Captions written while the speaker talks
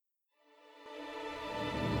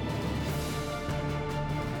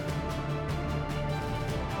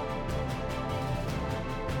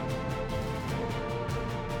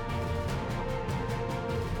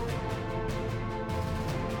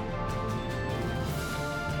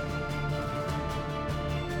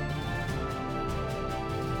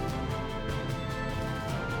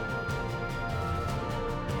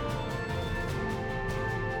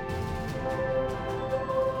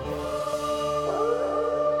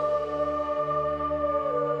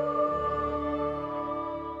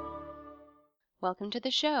Welcome to the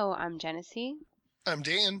show. I'm Genesee. I'm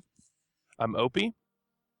Dan. I'm Opie.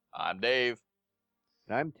 I'm Dave.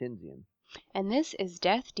 And I'm Tinsian. And this is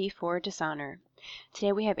Death D4 Dishonor.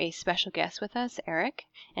 Today we have a special guest with us, Eric,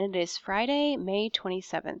 and it is Friday, May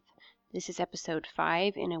 27th. This is episode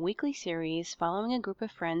 5 in a weekly series following a group of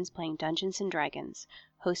friends playing Dungeons & Dragons,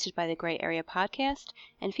 hosted by the Gray Area Podcast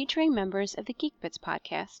and featuring members of the Geek Bits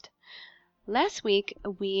Podcast. Last week,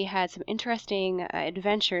 we had some interesting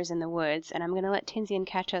adventures in the woods, and I'm going to let Tinsian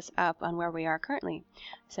catch us up on where we are currently.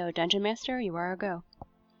 So, Dungeon Master, you are a go.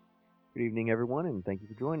 Good evening, everyone, and thank you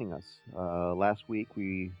for joining us. Last week,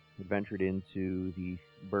 we adventured into the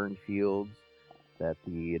burned fields that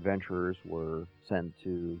the adventurers were sent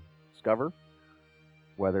to discover.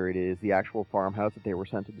 Whether it is the actual farmhouse that they were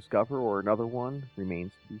sent to discover or another one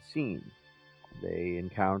remains to be seen. They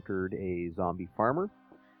encountered a zombie farmer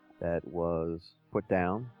that was put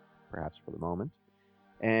down, perhaps for the moment,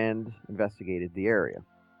 and investigated the area,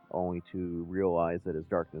 only to realize that as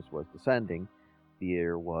darkness was descending,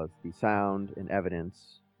 there was the sound and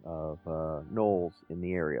evidence of gnolls in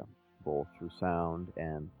the area, both through sound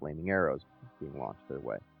and flaming arrows being launched their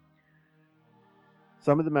way.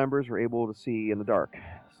 Some of the members were able to see in the dark,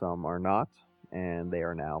 some are not, and they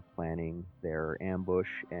are now planning their ambush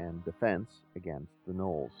and defense against the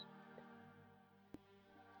gnolls.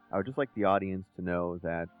 I would just like the audience to know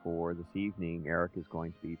that for this evening, Eric is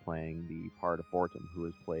going to be playing the part of Bortum, who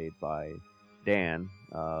was played by Dan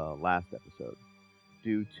last episode.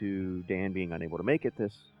 Due to Dan being unable to make it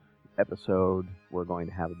this episode, we're going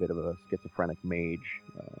to have a bit of a schizophrenic mage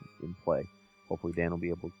in play. Hopefully Dan will be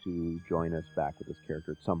able to join us back with this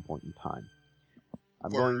character at some point in time.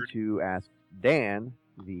 I'm going to ask Dan,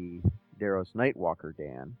 the Daros Nightwalker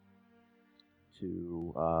Dan,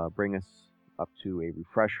 to bring us up to a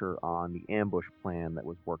refresher on the ambush plan that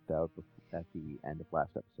was worked out at the end of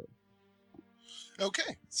last episode.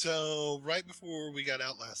 Okay, so right before we got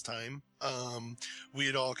out last time, we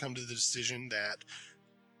had all come to the decision that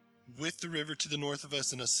with the river to the north of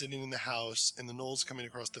us and us sitting in the house and the gnolls coming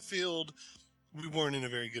across the field, we weren't in a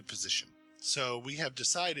very good position. So we have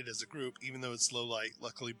decided as a group, even though it's low light,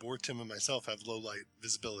 luckily Bortum and myself have low light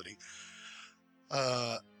visibility,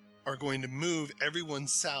 are going to move everyone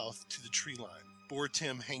south to the tree line.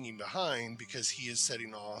 Bortum hanging behind because he is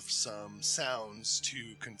setting off some sounds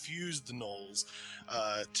to confuse the gnolls,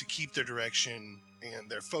 to keep their direction and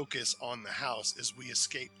their focus on the house as we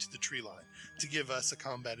escape to the tree line, to give us a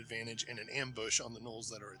combat advantage and an ambush on the gnolls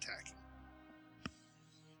that are attacking.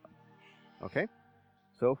 Okay.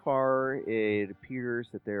 So far, it appears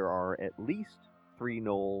that there are at least 3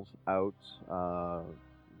 gnolls out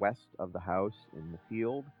west of the house in the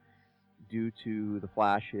field. Due to the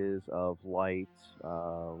flashes of light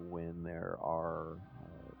when there are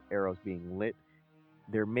arrows being lit,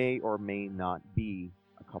 there may or may not be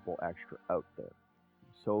a couple extra out there.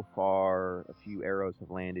 So far, a few arrows have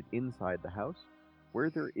landed inside the house, where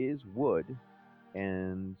there is wood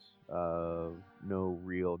and no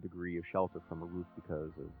real degree of shelter from a roof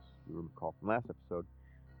because, as you recall from last episode,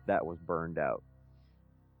 that was burned out.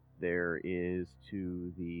 There is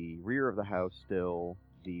to the rear of the house still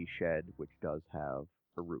the shed, which does have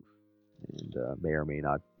a roof, and may or may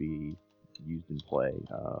not be used in play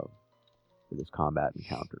for this combat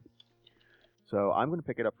encounter. So I'm going to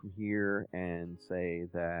pick it up from here and say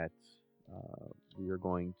that we are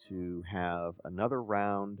going to have another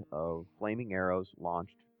round of flaming arrows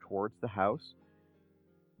launched towards the house,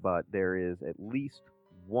 but there is at least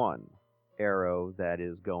one arrow that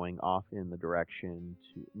is going off in the direction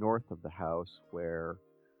to north of the house where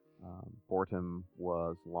Bortum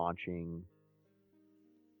was launching.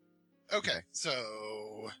 Okay,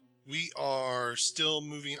 so we are still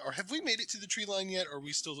moving, or have we made it to the tree line yet, or are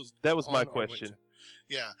we still... That was my question.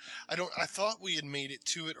 Yeah, I thought we had made it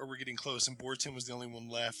to it, or we're getting close, and Bortum was the only one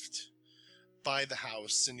left by the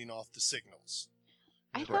house sending off the signals.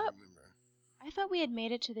 I thought we had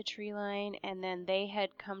made it to the tree line, and then they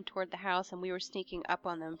had come toward the house, and we were sneaking up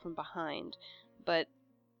on them from behind. But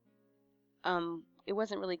it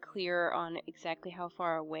wasn't really clear on exactly how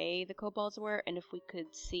far away the kobolds were, and if we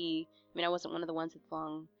could see... I mean, I wasn't one of the ones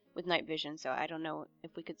with night vision, so I don't know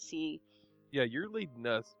if we could see... Yeah, you're leading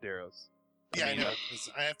us, Daros. Yeah, I know,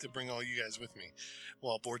 because I have to bring all you guys with me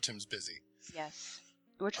while Bortum's busy. Yes.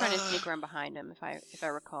 We're trying to sneak around behind him, if I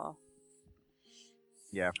recall.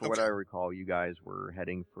 Yeah, for what I recall, you guys were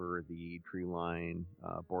heading for the tree line.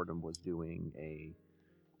 Bortum was doing a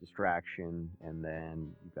distraction, and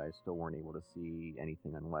then you guys still weren't able to see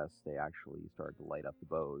anything unless they actually started to light up the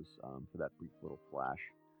bows for that brief little flash.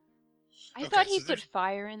 I Okay, thought he so put there's-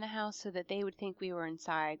 fire in the house so that they would think we were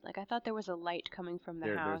inside. Like, I thought there was a light coming from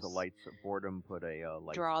the house. There's a light. Boredom put a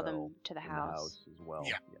light Draw spell them to the in house. the house as well.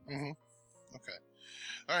 Yeah. Okay.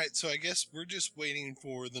 All right, so I guess we're just waiting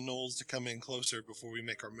for the Knolls to come in closer before we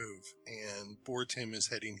make our move. And Bortim is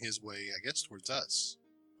heading his way, I guess, towards us,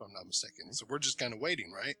 if I'm not mistaken. So we're just kind of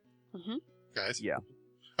waiting, right? Mm-hmm. Guys? Yeah.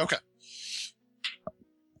 Okay.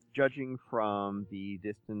 Judging from the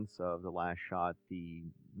distance of the last shot, the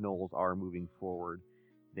Knolls are moving forward.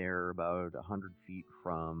 They're about 100 feet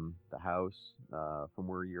from the house. From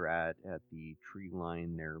where you're at the tree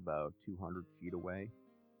line, they're about 200 feet away.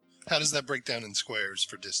 How does that break down in squares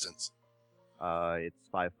for distance? It's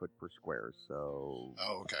 5 foot per square, so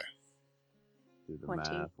Oh, okay. do the 20.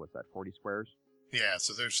 math. What's that? 40 squares? Yeah,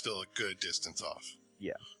 so they're still a good distance off.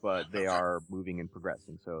 Yeah, but they Okay. are moving and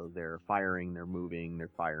progressing. So they're firing, they're moving, they're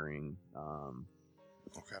firing.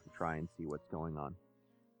 Okay. To try and see what's going on.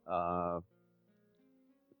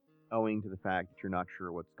 Owing to the fact that you're not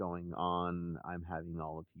sure what's going on, I'm having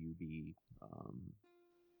all of you be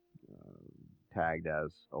tagged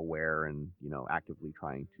as aware and, actively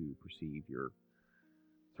trying to perceive your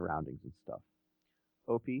surroundings and stuff.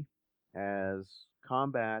 OP, as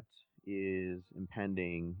combat is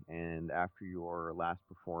impending, and after your last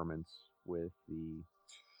performance with the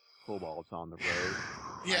kobolds on the road,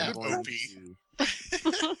 Yeah,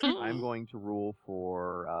 I'm going to rule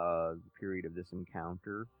for the period of this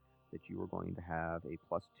encounter that you are going to have a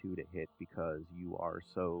 +2 to hit because you are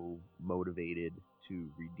so motivated to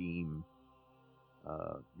redeem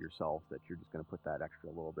yourself that you're just going to put that extra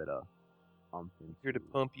little bit of umph into. Here to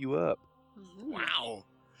pump you up. Mm-hmm. Wow.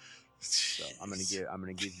 So I'm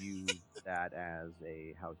gonna give you that as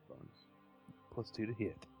a house bonus. +2 to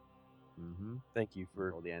hit. Mm-hmm. Thank you for.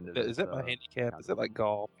 Until the end of Is that this, my handicap? Is that like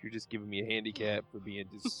golf? You're just giving me a handicap for being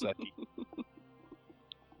just sucky.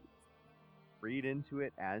 Read into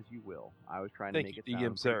it as you will. I was trying to Thank make you, it DM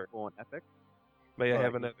sound sir. graceful and epic. May I But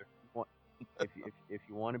have you- another? If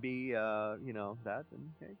you want to be, that,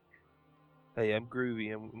 then okay. Hey, I'm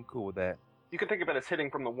groovy. I'm cool with that. You can think of it as hitting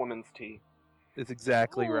from the woman's tee. That's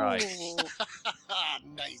exactly right. Ooh.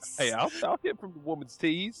 Nice. Hey, I'll hit from the woman's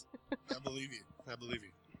tees. I believe you. I believe you.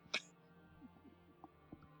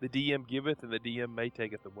 The DM giveth, and the DM may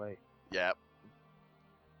taketh away. Yep.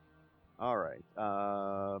 All right.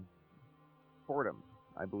 Boredom.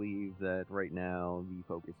 I believe that right now the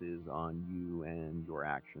focus is on you and your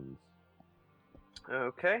actions.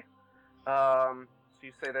 Okay. So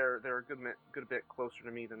you say they're a good bit closer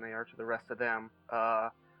to me than they are to the rest of them.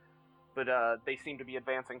 But they seem to be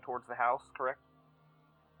advancing towards the house, correct?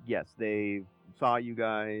 Yes, they saw you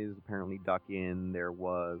guys apparently duck in. There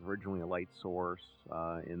was originally a light source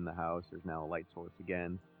in the house. There's now a light source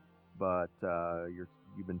again, but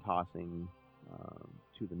you've been tossing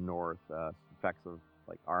to the north effects of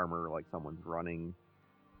like armor, like someone's running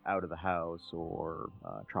out of the house or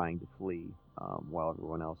trying to flee, while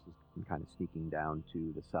everyone else is kind of sneaking down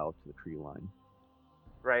to the south to the tree line.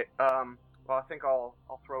 Right. Well, I think I'll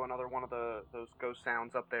throw another one of those ghost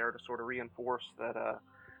sounds up there to sort of reinforce that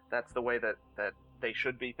that's the way that they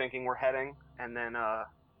should be thinking we're heading, and then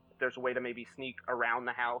if there's a way to maybe sneak around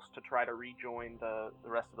the house to try to rejoin the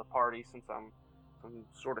rest of the party, since I'm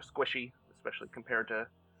sort of squishy, especially compared to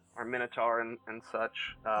our Minotaur and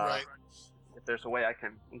such. Right. If there's a way I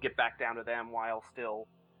can get back down to them while still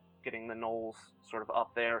getting the Knolls sort of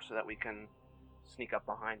up there so that we can sneak up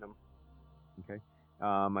behind them. Okay.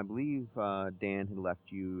 I believe Dan had left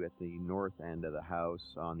you at the north end of the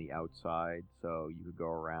house on the outside, so you could go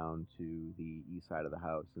around to the east side of the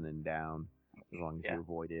house and then down. As long as Yeah. you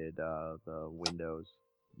avoided the windows,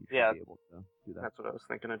 you should Yeah. be able to do that. That's what I was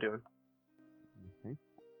thinking of doing. Okay.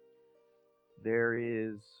 There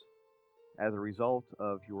is, as a result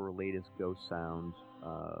of your latest ghost sound,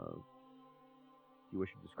 do you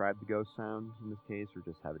wish to describe the ghost sound in this case, or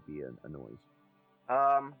just have it be a noise?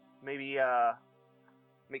 Maybe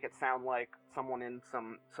make it sound like someone in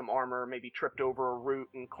some armor maybe tripped over a root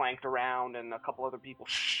and clanked around, and a couple other people.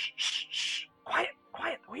 Shh, shh, shh. Quiet,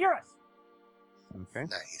 they'll hear us. Okay.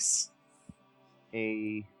 Nice.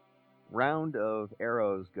 A round of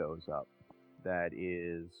arrows goes up that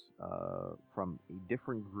is from a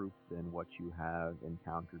different group than what you have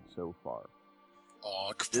encountered so far.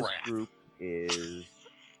 Aw, This crap. group is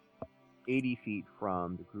 80 feet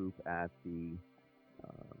from the group at the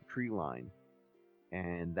tree line,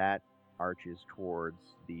 and that arches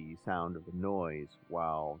towards the sound of the noise,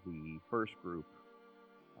 while the first group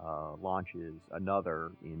launches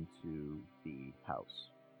another into the house.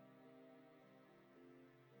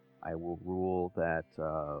 I will rule that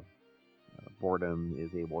Boredom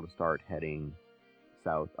is able to start heading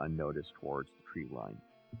south unnoticed towards the tree line.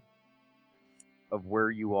 Of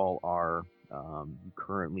where you all are, you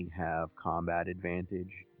currently have combat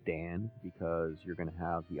advantage, Dan, because you're going to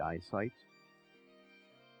have the eyesight.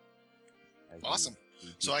 As you Awesome. see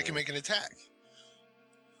So I can people- make an attack.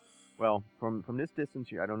 Well, from this distance,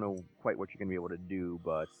 I don't know quite what you're going to be able to do,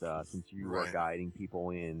 but since you are Right. guiding people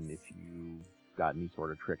in, if you got any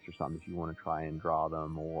sort of tricks or something, if you want to try and draw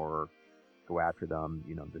them or go after them,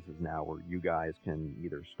 this is now where you guys can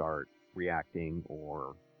either start reacting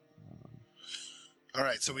or... All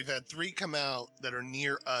right, so we've had 3 come out that are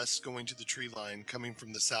near us going to the tree line, coming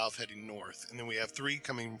from the south heading north. And then we have 3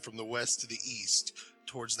 coming from the west to the east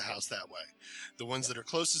towards the house that way. The ones that are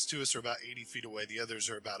closest to us are about 80 feet away. The others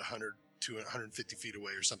are about 100 to 150 feet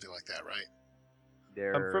away or something like that, right?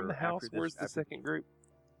 I'm from the after house. this- Where's the after- second group?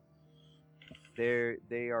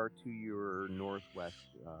 They are to your northwest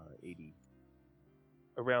 80.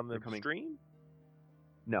 Around the They're coming- stream?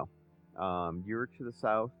 No. You're to the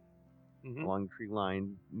south Mhm. along the tree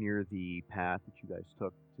line near the path that you guys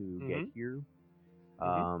took to get here.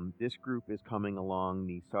 This group is coming along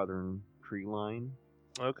the southern tree line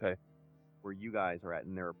Okay. where you guys are at,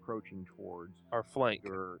 and they're approaching towards Our flank.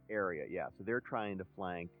 your area. Yeah, so they're trying to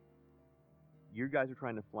flank. You guys are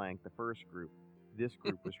trying to flank the first group. This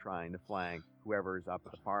group was trying to flank whoever's up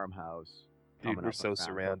at the farmhouse. Dude, coming we're up so around. So,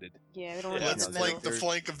 surrounded. Yeah, we don't want Yeah, to Let's in the flank middle. the There's-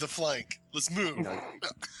 flank of the flank. Let's move. You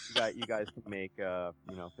know, you guys can make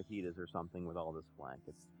fajitas or something with all this flank.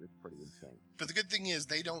 It's pretty insane. But the good thing is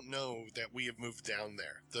they don't know that we have moved down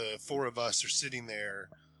there. The 4 of us are sitting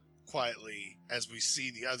there quietly as we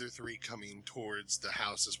see the other 3 coming towards the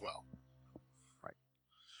house as well. Right.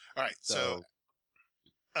 All right. So,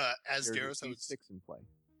 as there's Garros, I would 6 in play.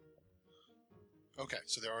 Okay,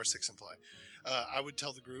 so there are 6 in play. I would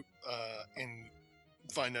tell the group and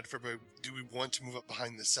find out if everybody, do we want to move up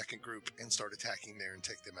behind the second group and start attacking there and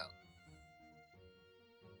take them out?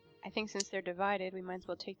 I think since they're divided, we might as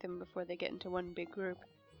well take them before they get into one big group.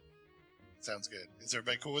 Sounds good. Is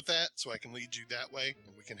everybody cool with that? So I can lead you that way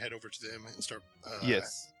and we can head over to them and start.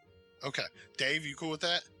 Yes. Okay. Dave, you cool with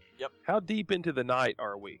that? How deep into the night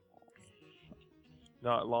are we?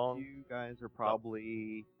 Not long. You guys are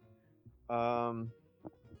probably I'm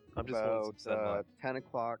just wanting about some sunlight.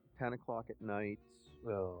 10 o'clock at night. Oh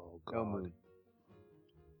No god. moon.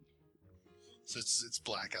 So it's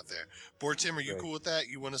black out there. Bortim, are you Great. cool with that?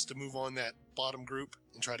 You want us to move on that bottom group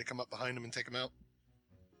and try to come up behind them and take them out?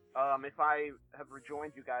 If I have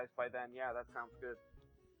rejoined you guys by then, yeah, that sounds good.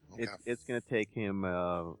 Okay. It's going to take him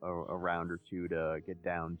a round or two to get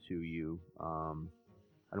down to you,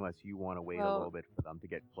 unless you want to wait a Well- little bit for them to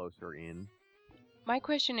get closer in. My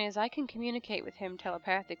question is, I can communicate with him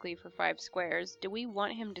telepathically for 5 squares. Do we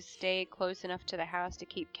want him to stay close enough to the house to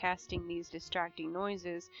keep casting these distracting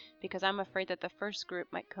noises? Because I'm afraid that the first group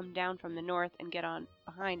might come down from the north and get on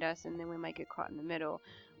behind us, and then we might get caught in the middle.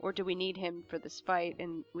 Or do we need him for this fight,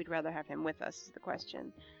 and we'd rather have him with us, is the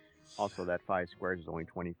question. Also, that 5 squares is only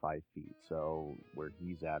 25 feet, so where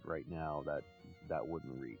he's at right now, that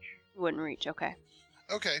wouldn't reach. Wouldn't reach, okay.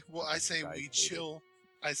 Okay, well, I Like say you guys we stated. chill.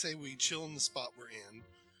 I say we chill in the spot we're in.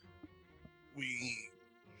 We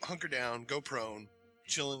hunker down, go prone,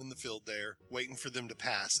 chilling in the field there, waiting for them to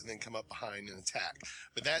pass, and then come up behind and attack.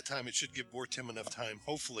 But that time, it should give Bortim enough time,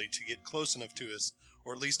 hopefully, to get close enough to us,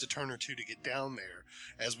 or at least a turn or two to get down there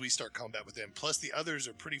as we start combat with them. Plus, the others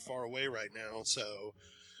are pretty far away right now, so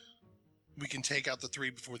we can take out the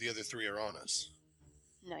 3 before the other 3 are on us.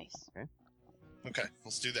 Nice. Okay,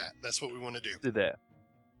 let's do that. That's what we want to do. Do that.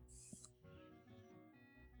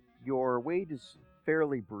 Your wait is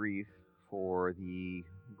fairly brief for the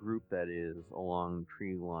group that is along the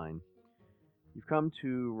tree line. You've come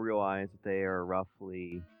to realize that they are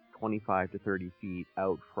roughly 25 to 30 feet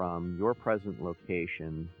out from your present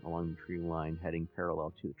location along the tree line, heading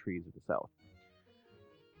parallel to the trees of the south.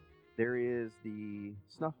 There is the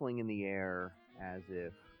snuffling in the air as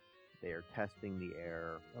if they are testing the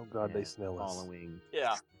air. Oh god, they and smell us. following.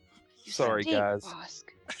 Yeah. Sorry, Dave guys. Bosk.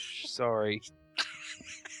 Sorry.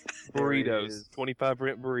 There Burritos. is- 25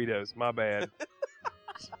 rent burritos. My bad.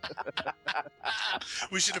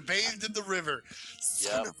 We should have bathed in the river.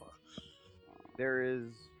 Son Yep. of a... There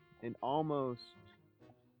is an almost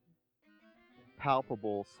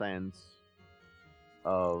palpable sense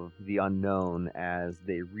of the unknown as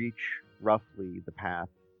they reach roughly the path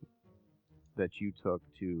that you took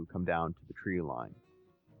to come down to the tree line.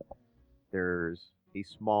 There's a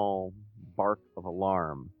small bark of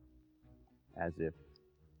alarm as if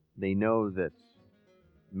they know that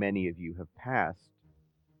many of you have passed.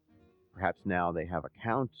 Perhaps now they have a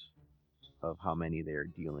count of how many they are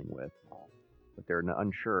dealing with. but they're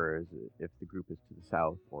unsure as if the group is to the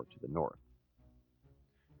south or to the north.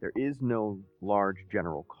 There is no large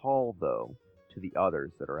general call, though, to the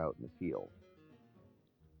others that are out in the field.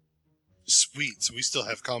 Sweet. So we still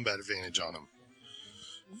have combat advantage on them.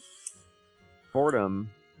 Boredom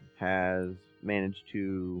has managed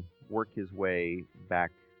to work his way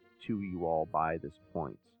back to you all by this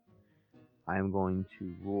point. I am going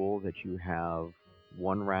to rule that you have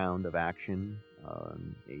one round of action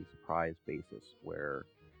on a surprise basis where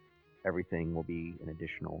everything will be an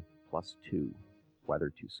additional +2, whether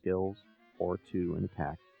to skills or to an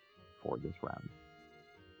attack for this round.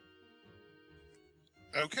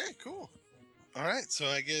 Okay, cool. All right, so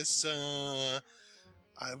I guess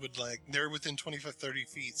I would like... They're within 25, 30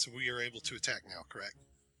 feet, so we are able to attack now, correct?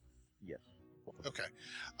 Yes. Okay.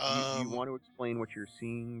 Do you want to explain what you're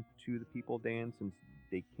seeing to the people, Dan, since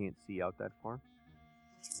they can't see out that far?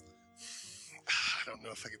 I don't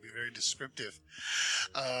know if I could be very descriptive.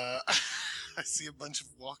 I see a bunch of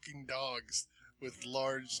walking dogs with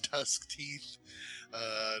large tusk teeth,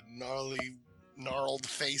 gnarled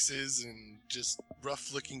faces, and just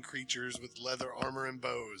rough-looking creatures with leather armor and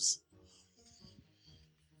bows.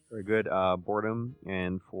 Very good. Boredom,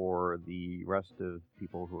 and for the rest of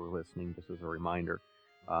people who are listening, just as a reminder,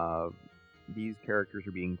 these characters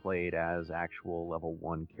are being played as actual level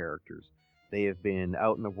 1 characters. They have been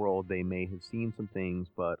out in the world, they may have seen some things,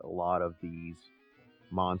 but a lot of these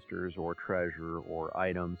monsters or treasure or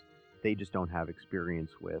items, they just don't have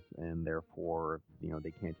experience with, and therefore,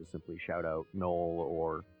 they can't just simply shout out Knoll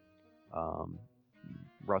or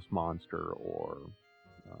Rust Monster or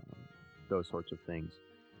those sorts of things.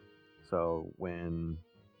 So when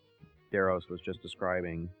Daros was just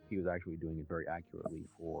describing, he was actually doing it very accurately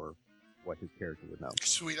for what his character would know.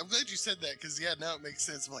 Sweet. I'm glad you said that, because, now it makes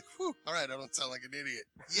sense. I'm like, whew, all right, I don't sound like an idiot.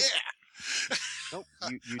 Yeah! Nope,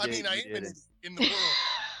 you I did. mean, I you am did an it. idiot in the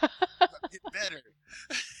world. Get better.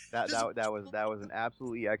 That was an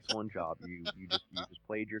absolutely excellent job. You just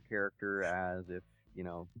played your character as if,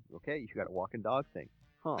 okay, you got a walking dog thing.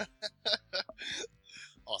 Huh.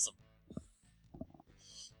 Awesome.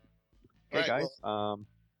 Okay, All right, guys.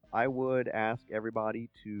 I would ask everybody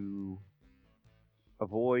to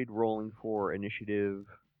avoid rolling for initiative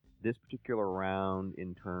this particular round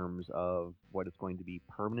in terms of what it's going to be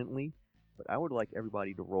permanently, but I would like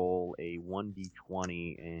everybody to roll a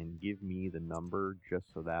 1d20 and give me the number just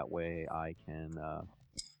so that way I can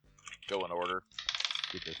Go in order.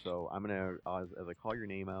 get this. So I'm going to, as I call your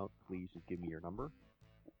name out, please just give me your number.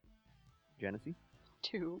 Genesee?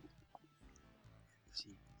 2.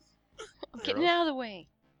 Jeez. I'm getting it out of the way.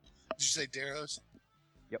 Did you say Daros?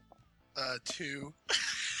 Yep. 2.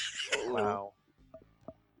 Wow.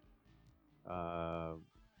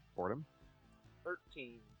 Boredom?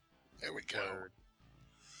 13. There we go. Word.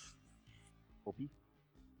 Opie?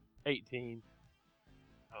 18.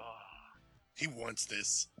 He wants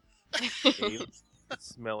this. Dave?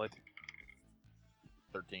 Smell it.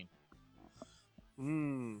 13.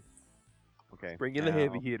 Mmm. Okay. Bring in the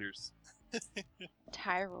heavy hitters.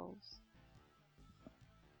 Tie rolls.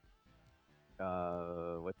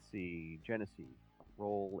 Let's see. Genesee,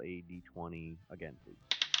 roll a d20 again, please.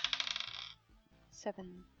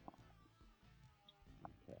 7.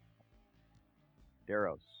 Okay.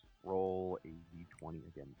 Daros, roll a d20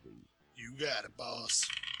 again, please. You got it, boss.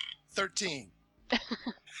 13.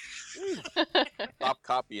 Stop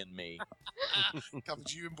copying me. Coming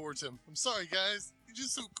to you and Boredom. I'm sorry, guys. You're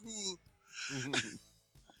just so cool.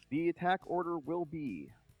 The attack order will be,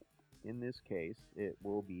 in this case, it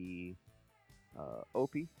will be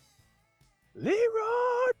Opie.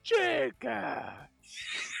 Leroy Jenkins.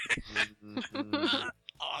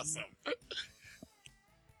 Awesome.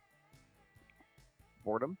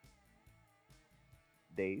 Boredom.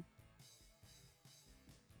 Dave.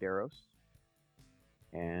 Daros.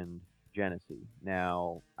 And Genesee.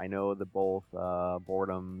 Now, I know that both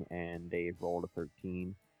Boredom and Dave rolled a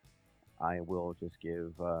 13. I will just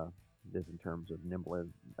give this in terms of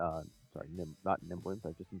nimblance. Not nimblance.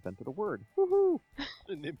 I just invented a word. Woohoo!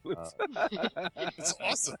 Nimblance. That's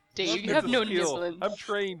awesome. Dave, you It's have a no skill. nimblance. I'm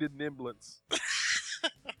trained in nimblance.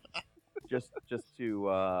 just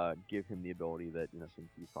to give him the ability that,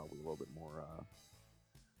 since he's probably a little bit more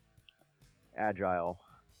agile,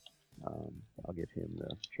 I'll give him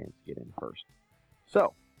the chance to get in first.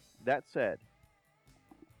 So, that said,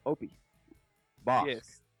 Opie, boss,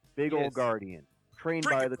 Yes. big Yes. old guardian, trained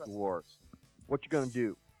Bring by it, the brother. dwarves. What you gonna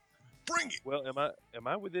do? Bring it. Well, am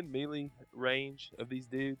I within melee range of these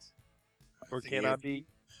dudes, or think can you- I be?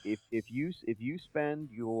 If you spend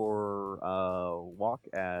your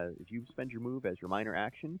if you spend your move as your minor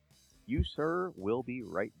action, you, sir, will be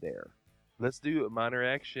right there. Let's do a minor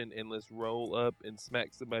action and let's roll up and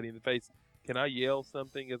smack somebody in the face. Can I yell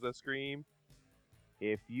something as I scream?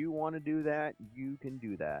 If you want to do that, you can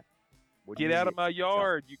do that. What do Get you out need? of my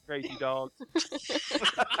yard, you crazy dogs.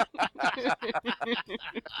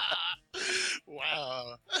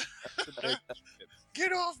 Wow.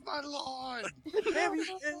 Get off my lawn.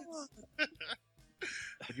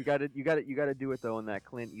 But you gotta do it though in that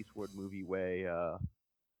Clint Eastwood movie way, where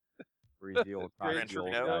he's the old Gran cocky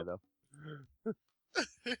old Torino? guy though.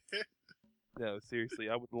 No, seriously,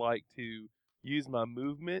 I would like to use my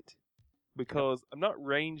movement because I'm not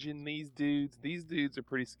ranging these dudes. These dudes are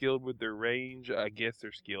pretty skilled with their range. I guess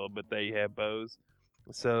they're skilled, but they have bows.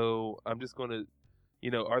 So I'm just going to,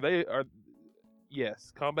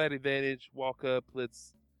 yes, combat advantage, walk up,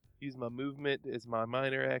 let's use my movement as my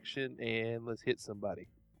minor action, and let's hit somebody.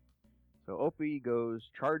 So Opie goes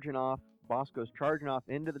charging off. Boss goes charging off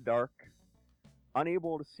into the dark,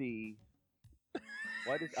 unable to see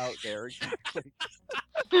what is out there.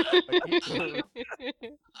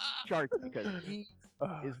 Charge because he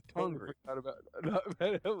is hungry. Forgot about not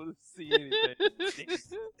being able to see anything.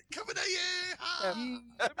 Coming at you. He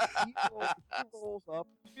rolls up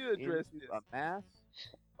You address into this. a mass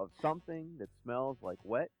of something that smells like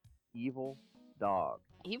wet, evil dog.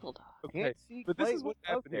 Evil dog. Okay, Can't see but this quite is what what's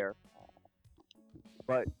out happened here. there.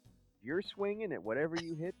 But you're swinging at whatever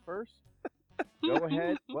you hit first. Go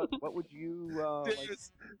ahead. What would you like?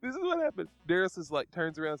 This is what happened. Darius is like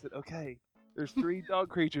turns around and said, "Okay, there's 3 dog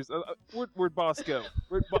creatures. Where'd Boss go?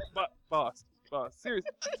 Where'd Boss?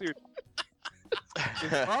 Seriously.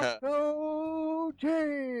 Bosco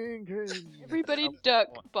Jenkins. Everybody duck.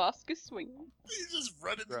 Bosk is swinging. He's just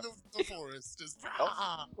running in the forest. Just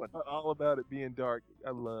All about it being dark. I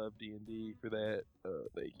love D&D for that.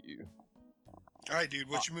 Thank you. All right, dude.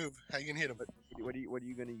 What's your move? How you gonna hit him? What are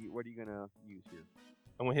you gonna use here?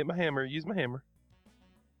 I'm gonna hit my hammer. Use my hammer.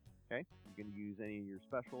 Okay. You gonna use any of your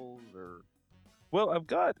specials or? Well, I've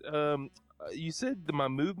got. You said my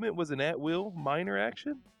movement was an at-will minor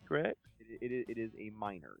action, correct? It is a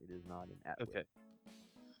minor. It is not an at-will. Okay.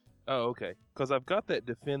 Oh, okay. Because I've got that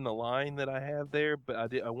defend the line that I have there, but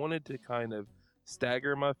I wanted to kind of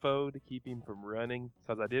stagger my foe to keep him from running,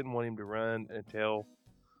 because I didn't want him to run until,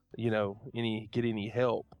 get any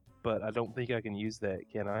help. But I don't think I can use that,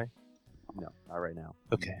 can I? No, not right now.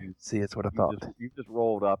 Okay. You, See, that's what I you thought. you've just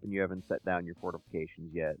rolled up and you haven't set down your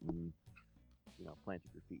fortifications yet, and planted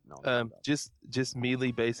your feet and all that stuff. Just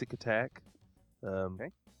melee basic attack.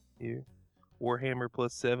 Okay. Here, Warhammer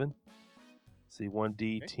 +7. See,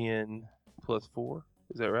 1d10 +4.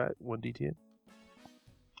 Is that right? 1d10.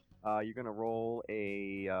 You're gonna roll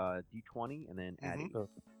a d20 and then add 8.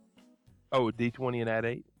 Oh, d20 and add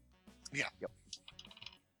 8. Yeah. Yep.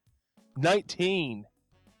 19.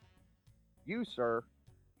 You, sir,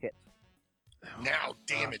 hit. Now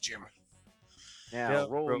damage him. Now Yeah,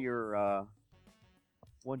 roll bro. your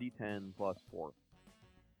 1d10 +4.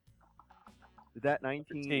 Did that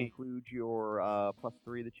 19 15. include your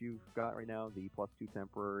 +3 that you've got right now? The +2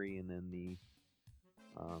 temporary and then the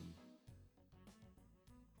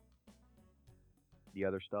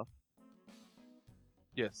other stuff?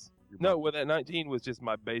 Yes. Your No, buff? well, that 19 was just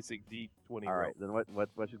my basic d20 All roll. right, then let's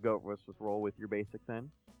just go. Let's just roll with your basic then.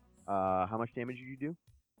 How much damage did you do?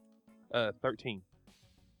 13.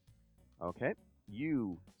 Okay.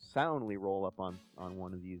 You soundly roll up on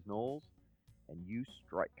one of these knolls, and you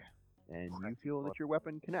strike. And you feel that your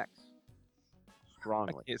weapon connects I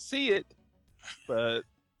strongly. can't see it, but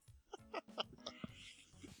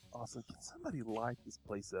awesome. Can somebody light this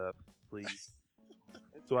place up, please,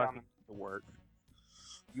 so I can coming. get to work?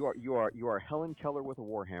 You are Helen Keller with a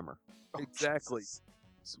warhammer. Exactly.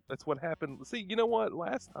 That's what happened. See, you know what?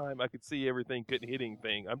 Last time I could see everything, couldn't hit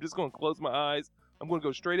anything. I'm just going to close my eyes. I'm going to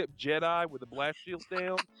go straight up Jedi with the blast shield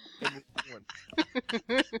down. And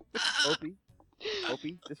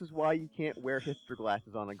Opie, this is why you can't wear hipster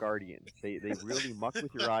glasses on a Guardian. They really muck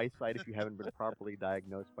with your eyesight if you haven't been properly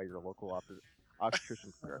diagnosed by your local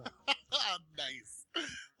obstetrician care. Nice.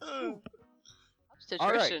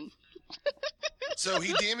 Obstetrician. So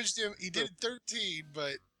he damaged him. He did 13,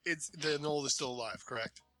 but the knoll is still alive,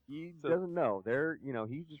 correct? He doesn't know.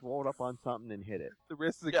 He just rolled up on something and hit it. the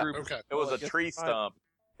rest of the Yeah, group. Okay. It was Well, I a guess tree fine. stump.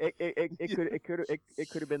 It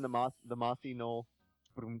could have been the mossy knoll.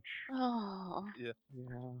 Boom. Oh. Yeah,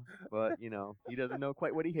 but he doesn't know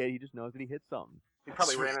quite what he hit. He just knows that he hit something. He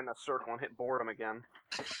probably Sweet. ran in a circle and hit boredom again.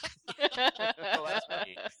 Oh, that's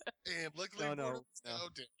me. And luckily, No, Mortal was no. now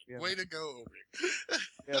dead. Yeah. Way to go, Obi.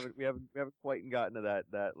 We haven't quite gotten to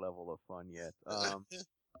that level of fun yet.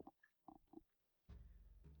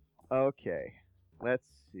 Okay, let's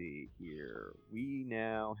see here. We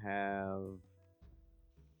now have.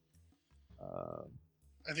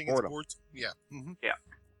 I think Boredom. it's boards. Yeah. Mm-hmm.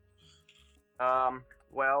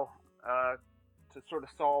 Well, to sort of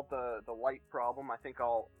solve the light problem, I think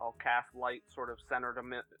I'll cast light sort of centered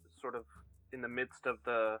sort of in the midst of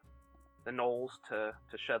the knolls to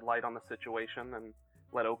shed light on the situation and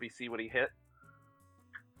let Opie see what he hit.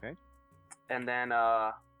 Okay. And then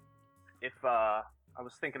if I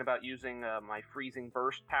was thinking about using my freezing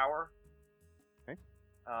burst power. Okay.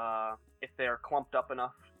 If they're clumped up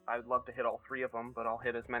enough, I would love to hit all 3 of them, but I'll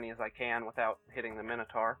hit as many as I can without hitting the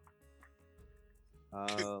Minotaur.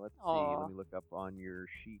 Let's see. Aw. Let me look up on your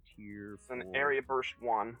sheet here. It's an for- area burst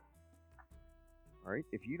 1. All right.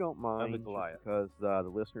 If you don't I'm the mind, just Goliath. because the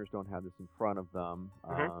listeners don't have this in front of them,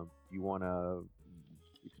 Mhm. you want to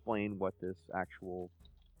explain what this actual?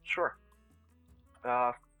 Sure.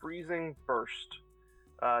 Freezing burst.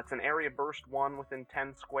 It's an area burst 1 within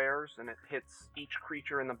 10 squares, and it hits each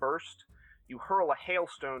creature in the burst. You hurl a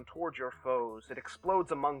hailstone towards your foes. It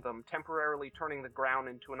explodes among them, temporarily turning the ground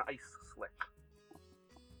into an ice slick.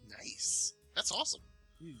 Nice. That's awesome.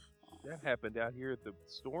 That happened out here at the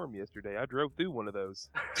storm yesterday. I drove through one of those.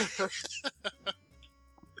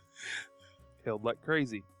 Held like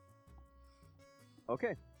crazy.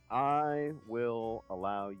 Okay. I will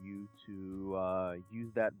allow you to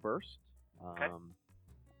use that burst. Okay.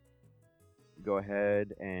 Go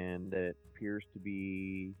ahead, and it appears to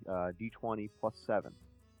be D20 plus 7.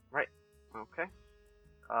 Okay.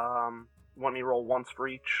 Want me to roll once for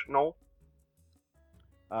each knoll?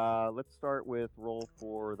 Let's start with roll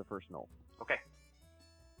for the first null. Okay.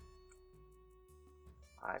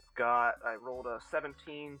 I rolled a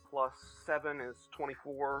 17 plus 7 is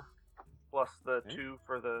 24, plus the Okay. 2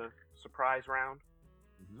 for the surprise round,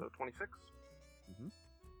 Mhm. so 26. Mhm.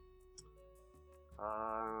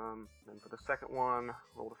 Then for the second one,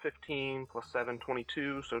 rolled a 15 plus 7,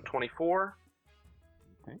 22, so 24.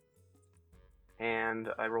 Okay. And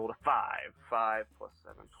I rolled a 5. 5 plus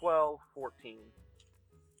 7, 12, 14.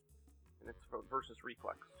 And it's versus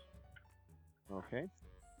reflex. Okay.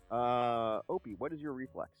 Opie, what is your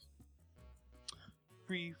reflex?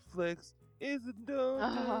 Reflex is a dun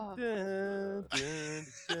Ah. dun dun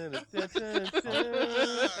dun dun dun dun Ah,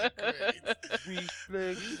 dun. great.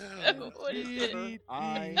 Reflex. What is it?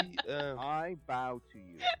 I bow to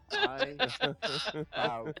you. I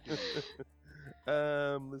bow to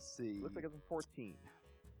you. Let's see. Looks like it's a 14.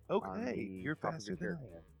 on Okay, the you're top of faster your than I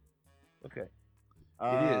character. am. Okay.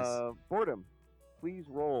 Boredom, please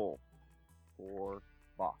roll for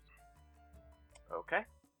boss. Okay.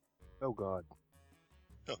 Oh God.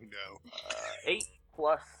 Oh no. 8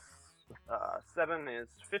 plus 7 is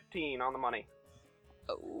 15 on the money.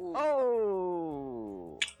 Oh.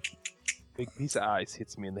 Oh! Big piece of ice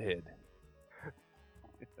hits me in the head.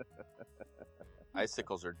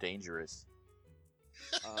 Icicles are dangerous.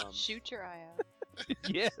 Shoot your eye out.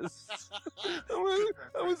 Yes. I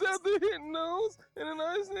was out there hitting those, and an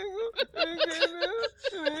icicle, and it came down,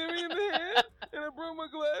 and it hit me in the head, and I broke my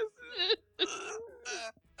glasses.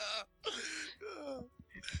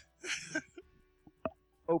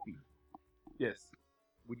 Opie, Yes.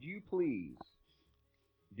 would you please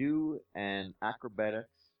do an acrobatics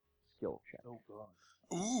skill check? Oh God.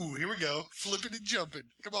 Ooh, here we go. Flipping and jumping.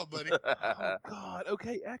 Come on, buddy. Oh God.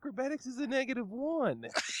 Okay, acrobatics is a -1.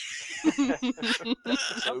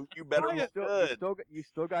 So you better Why look You good.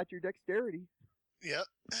 still got your dexterity. Yep.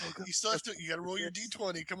 God. You still have to. You got to roll your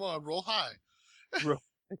d20. Come on, roll high.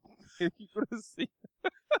 You're gonna see.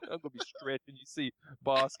 I'm gonna be stretching. You see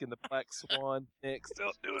Bosk and the Black Swan next.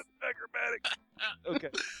 Still doing acrobatics. Okay.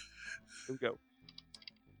 Here we go.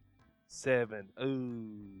 7.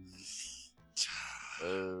 Ooh.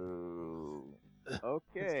 Oh. That's gonna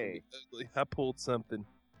Okay. be ugly. I pulled something.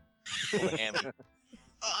 Pull the hammy.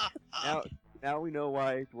 Now we know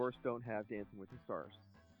why dwarves don't have Dancing with the Stars.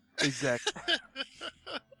 Exactly.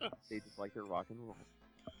 They just like their rock and roll.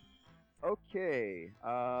 Okay.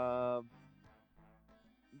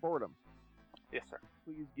 Boredom, Yes, sir.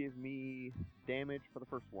 please give me damage for the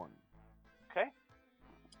first one. Okay.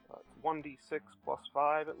 It's 1d6 plus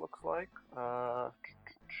 5, it looks like.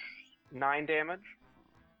 9 damage.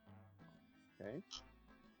 Okay.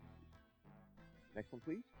 Next one,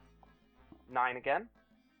 please. 9 again.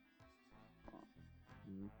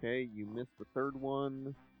 Okay, you missed the third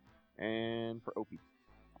one. And for Opie.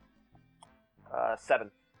 7.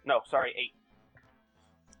 No, sorry, 8.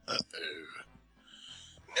 Uh-oh.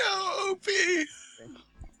 No, Opie.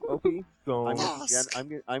 Opie, Gone.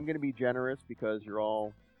 Bosk. I'm gonna be generous because you're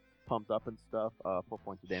all pumped up and stuff. 4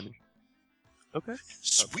 points of damage. Okay.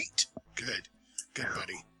 Sweet. Good. Good,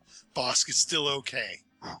 buddy. Bosk is still okay.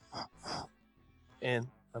 And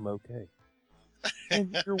I'm okay.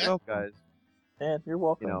 And you're welcome. Guys, And you're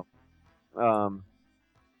welcome. you know,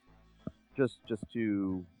 just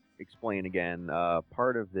to explain again,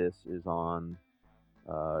 part of this is on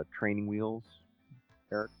training wheels,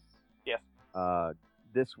 Eric. Yes.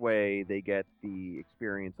 This way, they get the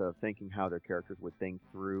experience of thinking how their characters would think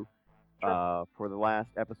through. Sure. For the last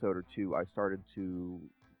episode or two, I started to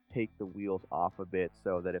take the wheels off a bit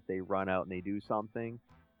so that if they run out and they do something,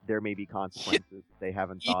 there may be consequences they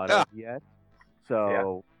haven't thought of yet.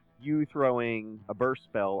 So you throwing a burst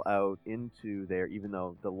spell out into there, even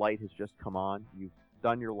though the light has just come on, you've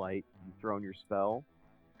done your light, you've thrown your spell.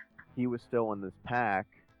 He was still in this pack,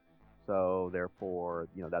 so therefore,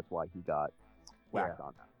 that's why he got whacked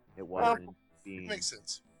on that. It wasn't being. Makes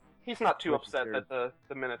sense. He's not too Which upset there's- that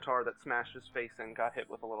the Minotaur that smashed his face in got hit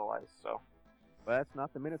with a little ice, so. But that's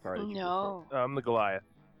not the Minotaur. That you just No. I'm the Goliath.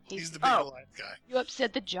 He's the big Oh. Goliath guy. You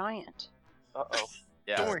upset the giant. Uh-oh.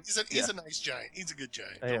 Yeah. Don't worry, he's a nice giant. He's a good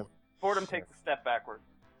giant. I Don't am. Boredom takes a step backward.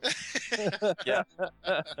 worry. Yeah.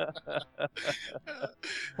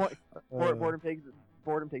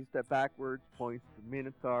 Boredom takes a step backwards, points to the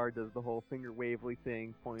Minotaur, does the whole finger wavely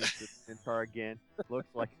thing, points to the Minotaur again. Looks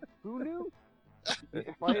like, who knew? He's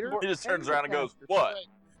a fighter. He just turns and around and goes, caster.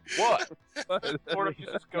 "What? What?" Boredom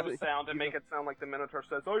uses ghost sound and make it sound like the Minotaur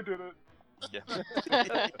says, I did it.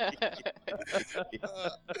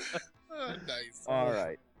 Nice. All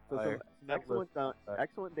right. So Fire. some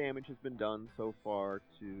excellent damage has been done so far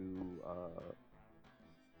to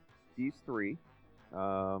these three.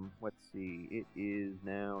 Let's see. It is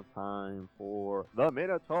now time for the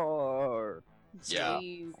Minotaur. Yeah.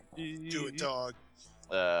 Steve. Do it, dog.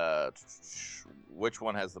 Which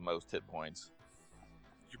one has the most hit points?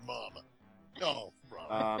 Your mama. Oh,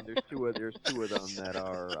 wrong. There's two of them that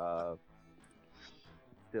are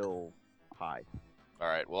still high. All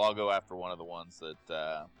right. Well, I'll go after one of the ones that's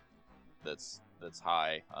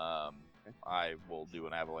high. I will do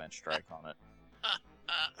an avalanche strike on it.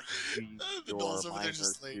 Use The your doll's over there minor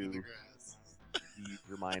just laying in the to- grass. Use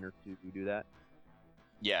your minor to do that.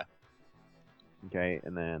 Yeah. Okay,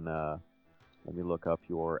 and then let me look up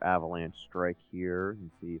your avalanche strike here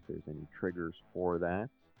and see if there's any triggers for that.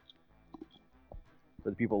 For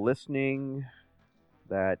the people listening,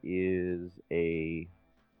 that is a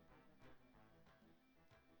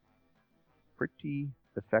pretty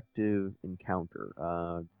effective encounter.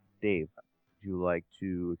 Dave, would you like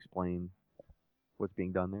to explain what's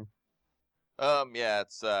being done there? Yeah,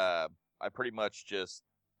 it's I pretty much just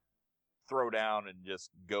throw down and just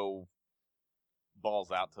go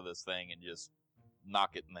balls out to this thing and just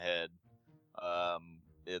knock it in the head.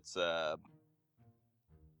 It's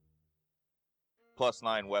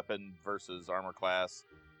 +9 weapon versus armor class,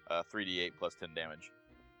 3d8 plus 10 damage.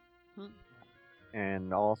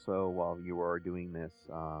 And also, while you are doing this,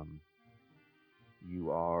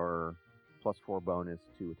 you are +4 bonus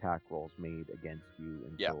to attack rolls made against you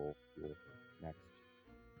until your next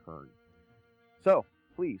turn. So,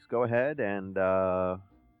 please go ahead and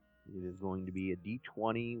it is going to be a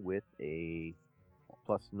d20 with a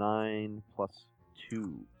 +9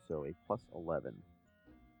 +2, so a +11.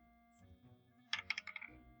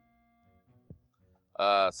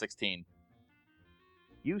 16.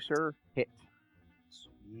 You, sir, hit.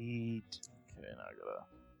 Sweet. Okay, now I gotta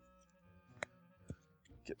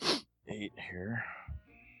get 8 here.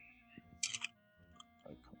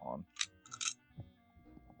 Oh, come on.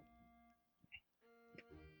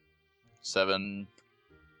 7,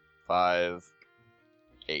 5,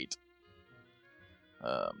 8.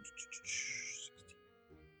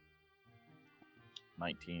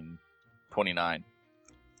 19, 29.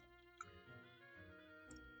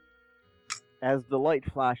 As the light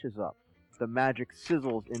flashes up, the magic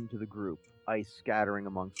sizzles into the group, ice scattering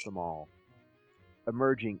amongst them all.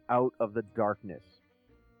 Emerging out of the darkness,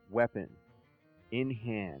 weapon in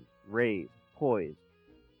hand, raised, poised,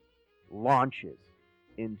 launches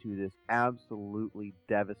into this absolutely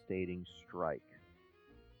devastating strike.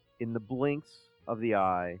 In the blinks of the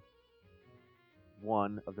eye,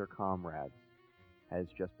 one of their comrades has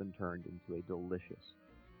just been turned into a delicious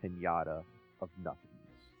pinata of nothingness.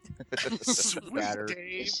 Sweet Scattered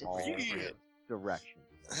Dave. in all Brilliant. directions.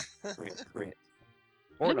 No,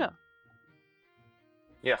 Boredom, no.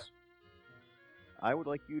 Yes. I would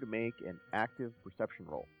like you to make an active perception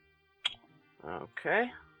roll. Okay.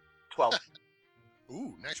 12.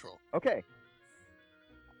 Ooh, natural. Okay.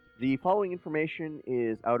 The following information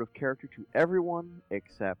is out of character to everyone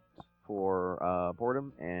except for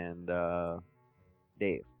Boredom and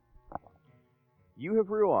Dave. You have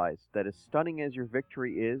realized that as stunning as your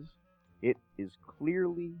victory is, It is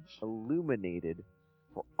clearly illuminated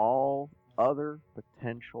for all other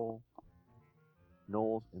potential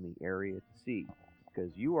gnolls in the area to see,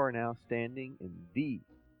 because you are now standing in the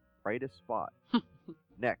brightest spot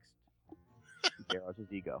next to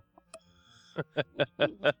Daros' ego.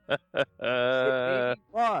 It may be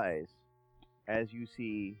wise, as you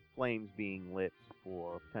see flames being lit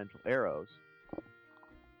for potential arrows, To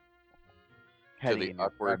heading the in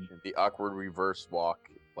your direction, awkward reverse walk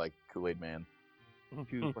like Kool-Aid Man.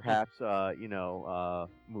 to perhaps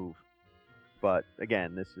move. But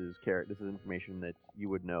again, this is information that you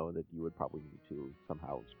would know that you would probably need to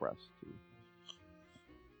somehow express to.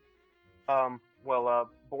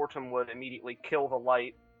 Bortum would immediately kill the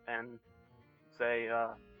light and say,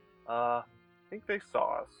 I think they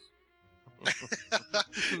saw us.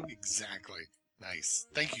 Exactly. Nice.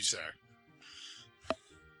 Thank you, sir.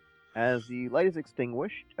 As the light is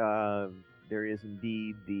extinguished, there is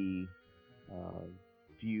indeed the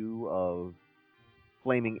view of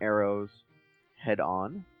flaming arrows head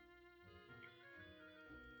on.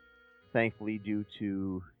 Thankfully, due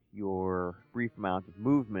to your brief amount of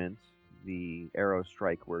movement, the arrows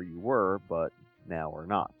strike where you were, but now are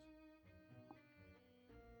not.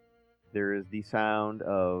 There is the sound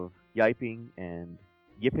of yiping and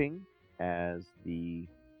yipping as the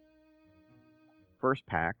first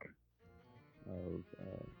pack of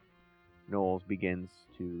gnolls begins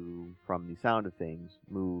to, from the sound of things,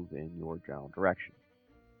 move in your general direction.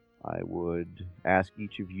 I would ask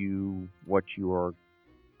each of you what you are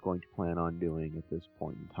going to plan on doing at this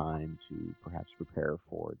point in time to perhaps prepare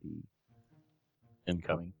for the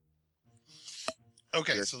Incoming.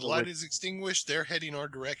 Okay, They're so the still light with- is extinguished. They're heading our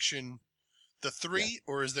direction. The three,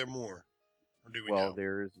 or is there more? Or do we Well,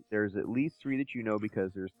 know? there's at least 3 that you know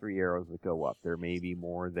because there's 3 arrows that go up. There may be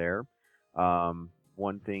more there.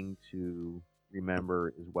 One thing to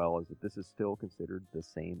remember as well is that this is still considered the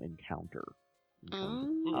same encounter in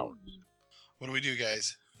terms of powers. What do we do,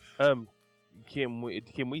 guys? Can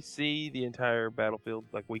we see the entire battlefield?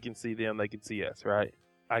 Like we can see them, they can see us, right?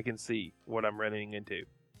 I can see what I'm running into.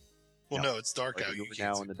 Well, No. no, it's dark But out. you're You can't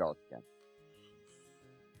now see. in the dark again.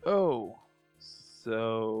 Oh,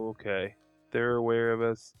 so okay, they're aware of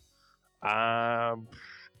us.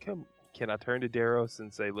 Can I turn to Daros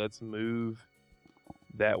and say, "Let's move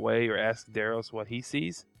that way," or ask Daros what he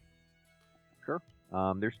sees?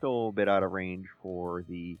 They're still a bit out of range for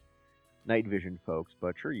the night vision folks,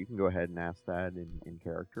 but sure, you can go ahead and ask that in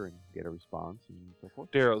character and get a response and so forth.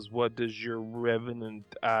 Daros, what does your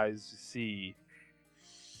revenant eyes see?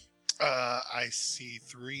 I see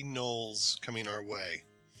 3 gnolls coming our way.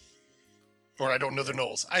 Or I don't know the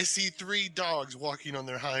gnolls. I see 3 dogs walking on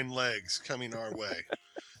their hind legs coming our way.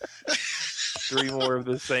 3 more of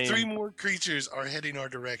the same. 3 more creatures are heading our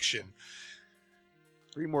direction.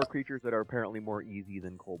 3 more creatures that are apparently more easy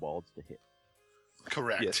than kobolds to hit.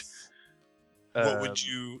 Correct. Yes. What would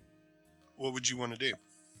you want to do?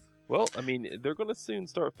 Well, I mean, they're going to soon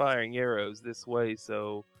start firing arrows this way,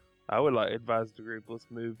 so I would advise the group, let's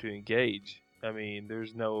move to engage. I mean,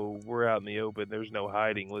 we're out in the open, there's no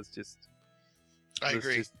hiding. Let's I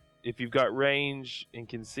agree. If you've got range and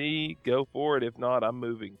can see, go for it. If not, I'm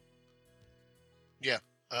moving.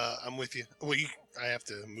 I'm with you. Well, I have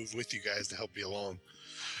to move with you guys to help you along.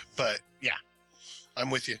 But yeah, I'm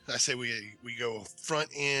with you. I say we go front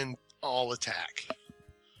end, all attack.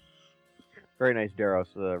 Very nice, Daros,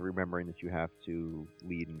 remembering that you have to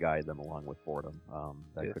lead and guide them along with Fordham.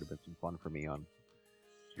 That Yes. could have been some fun for me on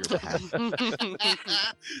your behalf.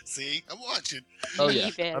 See, I'm watching. Oh yeah,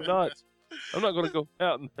 Even. I'm not going to go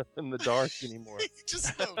out in the dark anymore.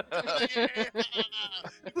 Just no.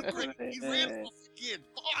 He ran off again.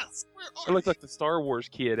 Boss, where are I look you? like the Star Wars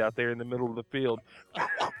kid out there in the middle of the field.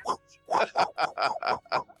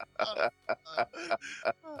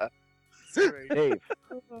 Sorry. Dave,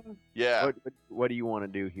 Yeah. what do you want to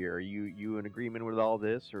do here? Are you in agreement with all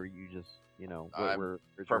this, or are you just, I'm where's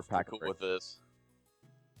your Perfectly pack cool of with this.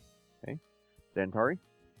 Dantari?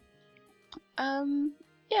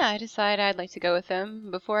 Yeah, I decide I'd like to go with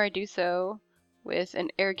them. Before I do so, with an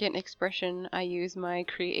arrogant expression, I use my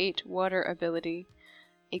create water ability.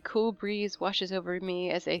 A cool breeze washes over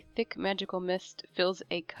me as a thick magical mist fills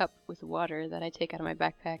a cup with water that I take out of my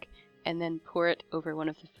backpack and then pour it over one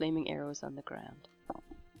of the flaming arrows on the ground.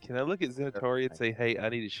 Can I look at Zenitari and say, "Hey, I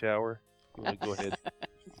need a shower"? You want to go ahead,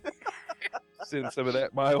 send some of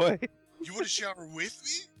that my way? You want to shower with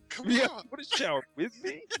me? Come Yeah, on. want to shower with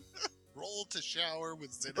me? Roll to shower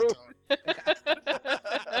with Zenithar.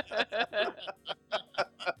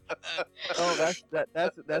 Oh, that's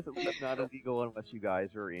at least not illegal unless you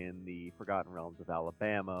guys are in the Forgotten Realms of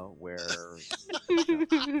Alabama, where showering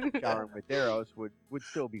with Daros would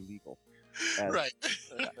still be legal. Right.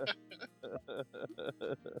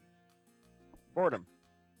 Boredom.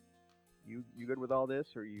 You good with all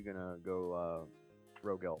this, or are you gonna go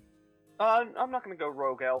rogue elf? I'm not going to go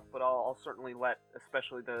rogue elf, but I'll certainly let,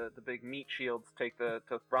 especially the big meat shields, take the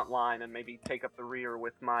front line and maybe take up the rear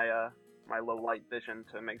with my my low light vision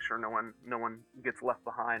to make sure no one gets left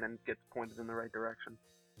behind and gets pointed in the right direction.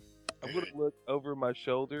 I'm gonna look over my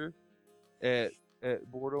shoulder at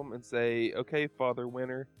Boredom and say, "Okay, Father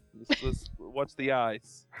Winter, let's watch the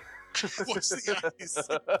ice." What's the ice?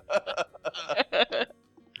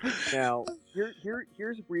 Now,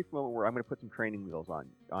 here's a brief moment where I'm going to put some training wheels on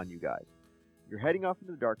you guys. You're heading off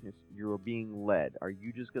into the darkness. You're being led. Are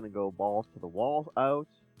you just going to go balls to the walls out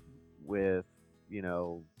with,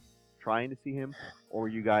 trying to see him? Or are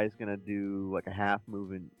you guys going to do like a half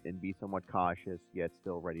move and be somewhat cautious, yet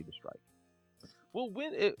still ready to strike? Well,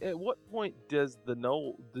 at what point does the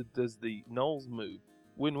gnolls move?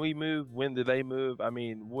 When we move, when do they move? I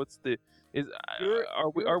mean, are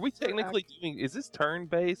we technically doing? Is this turn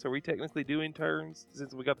based? Are we technically doing turns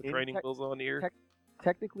since we got the training wheels on here?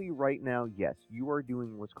 Technically, right now, yes, you are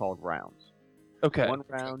doing what's called rounds. Okay.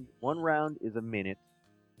 One round is a minute.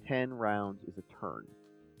 10 rounds is a turn.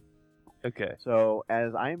 Okay. So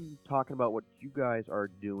as I'm talking about what you guys are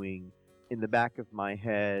doing, in the back of my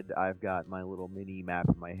head, I've got my little mini map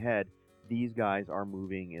in my head. These guys are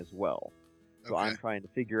moving as well. So Okay. I'm trying to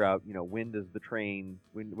figure out, when does the train,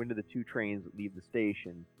 when do the two trains that leave the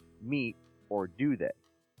station meet, or do they?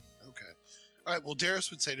 Okay. All right. Well,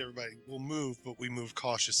 Darius would say to everybody, "We'll move, but we move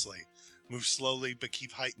cautiously. Move slowly, but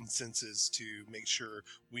keep heightened senses to make sure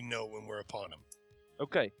we know when we're upon them."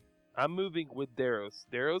 Okay. I'm moving with Daros.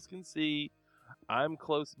 Daros can see. I'm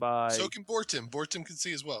close by. So can Bortum. Bortum can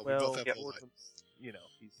see as well. We well, both have full light. Bortum's, he's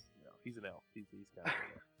an elf. He's kind of an elf.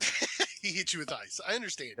 He hit you with ice. I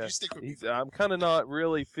understand. Yeah, You stick with me. I'm kind of not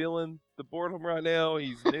really feeling the boredom right now.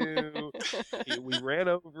 He's new. We ran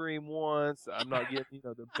over him once. I'm not getting,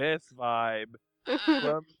 the best vibe from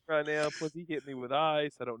him right now. Plus, he hit me with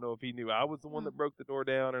ice. I don't know if he knew I was the one that broke the door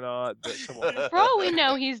down or not. But come on. For all we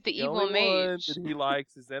know, he's the The evil only one mage. that he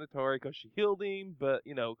likes is Xanatori because she healed him. But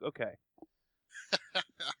okay.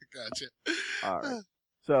 Gotcha. All right.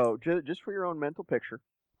 So just for your own mental picture,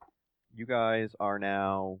 you guys are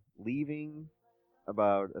now leaving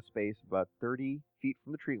about a space about 30 feet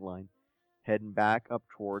from the tree line, heading back up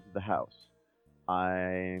towards the house.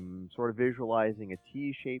 I'm sort of visualizing a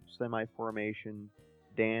T-shaped semi-formation.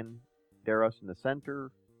 Dan, Daros in the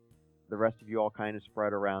center. The rest of you all kind of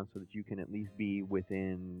spread around so that you can at least be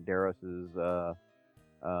within Daros's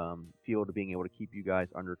field of being able to keep you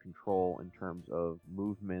guys under control in terms of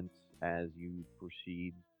movements as you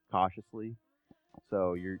proceed cautiously.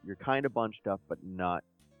 So you're kind of bunched up, but not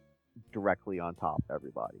directly on top of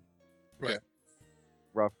everybody. Right.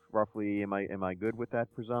 Roughly, am I good with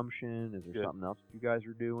that presumption? Is there Good. something else you guys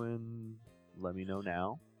are doing? Let me know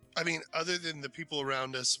now. I mean, other than the people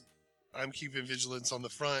around us, I'm keeping vigilance on the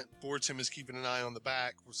front. Bortum is keeping an eye on the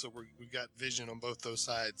back, so we've got vision on both those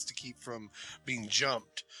sides to keep from being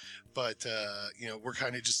jumped. But we're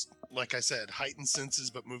kind of just, like I said, heightened senses,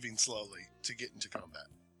 but moving slowly to get into combat.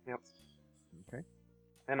 Okay.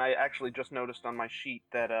 And I actually just noticed on my sheet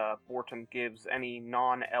that Bortum gives any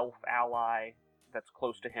non-elf ally that's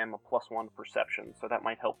close to him a +1 perception, so that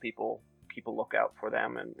might help people keep a lookout for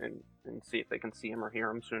them and see if they can see him or hear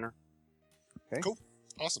him sooner. Okay. Cool.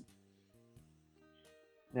 Awesome.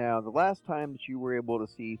 Now, the last time that you were able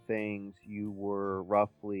to see things, you were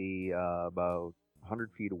roughly about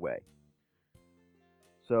 100 feet away.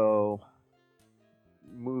 So,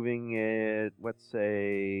 moving it, let's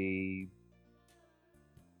say,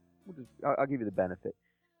 I'll give you the benefit.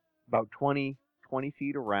 About 20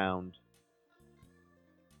 feet around,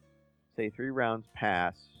 say 3 rounds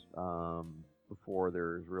pass before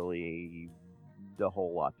there's really a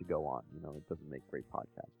whole lot to go on. It doesn't make great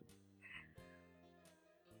podcasting.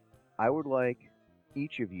 I would like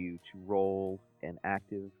each of you to roll an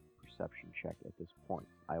active perception check at this point.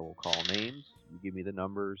 I will call names. You give me the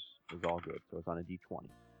numbers. It's all good. So it's on a d20.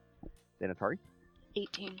 Then Atari,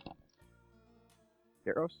 18.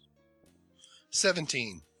 Daros,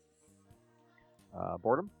 17.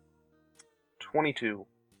 Boredom, 22.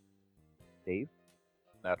 Dave,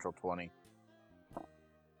 Natural 20.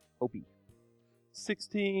 Opie.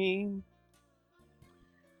 16.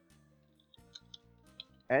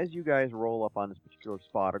 As you guys roll up on this particular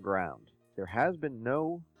spot of ground, there has been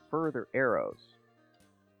no further arrows.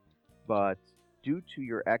 But due to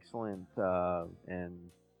your excellent and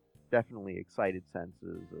definitely excited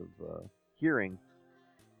senses of hearing,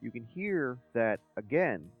 you can hear that,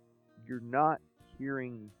 again, you're not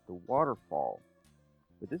hearing the waterfall.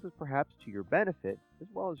 But this is perhaps to your benefit, as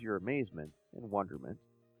well as your amazement and wonderment,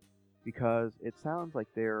 because it sounds like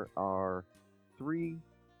there are 3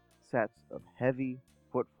 sets of heavy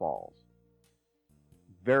footfalls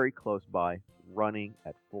very close by, running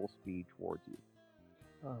at full speed towards you.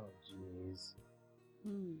 Oh, jeez.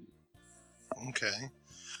 Okay.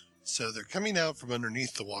 So they're coming out from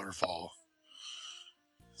underneath the waterfall.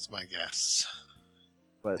 That's my guess.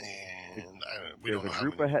 But And we there's don't know a how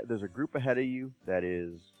group many. ahead. There's a group ahead of you that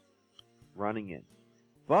is running in,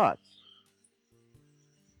 but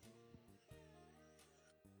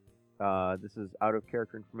this is out of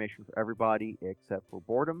character information for everybody except for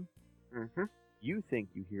Boredom. Mm-hmm. You think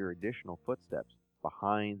you hear additional footsteps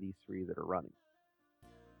behind these 3 that are running.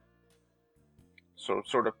 So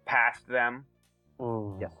sort of past them.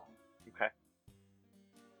 Oh. Yes. Okay.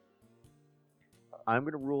 I'm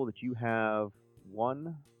going to rule that you have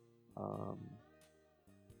one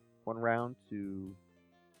round to.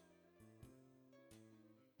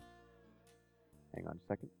 Hang on a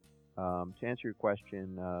second. To answer your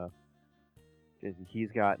question,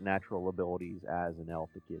 he's got natural abilities as an elf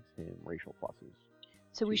that gives him racial pluses.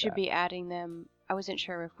 So we to should that. be adding them. I wasn't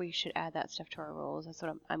sure if we should add that stuff to our rolls. That's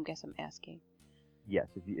what I'm asking. Yes,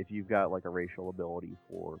 if you've got like a racial ability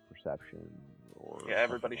for perception or Yeah,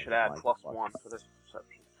 everybody something should like add that, +1 to this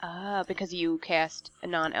perception. Ah, because you cast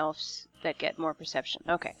non-elves that get more perception.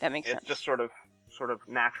 Okay, that makes It's sense. just sort of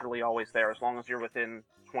naturally always there, as long as you're within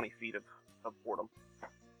 20 feet of Boredom.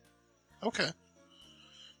 Okay.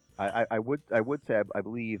 I would say I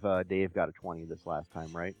believe Dave got a 20 this last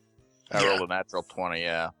time, right? I Yeah. rolled a natural 20,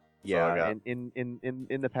 yeah. Yeah, I got- and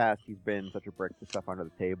in the past he's been such a brick to stuff under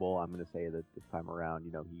the table. I'm going to say that this time around,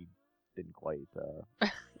 he didn't quite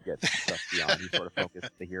get stuff beyond. He's sort of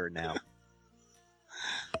focused the here and now.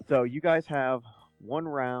 So you guys have 1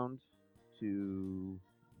 round to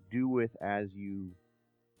do with as you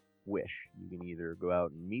wish. You can either go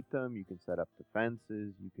out and meet them, you can set up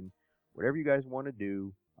defenses, you can whatever you guys want to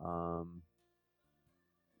do.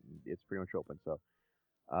 It's pretty much open. So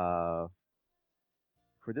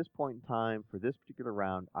for this point in time, for this particular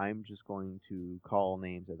round, I'm just going to call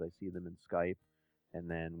names as I see them in Skype, and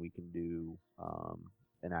then we can do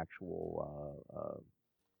an actual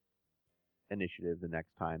initiative the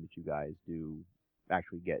next time that you guys do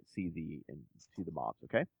actually see the mobs.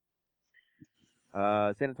 Okay.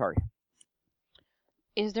 Sanitari.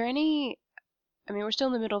 Is there any? I mean, we're still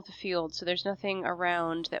in the middle of the field, so there's nothing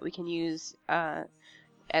around that we can use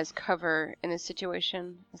as cover in this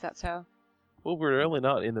situation. Is that so? Well, we're really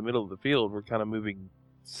not in the middle of the field. We're kind of moving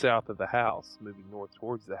south of the house, moving north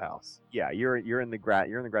towards the house. Yeah, you're in the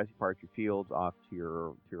grassy part of your fields off to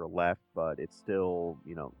your left, but it's still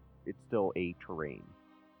it's still a terrain.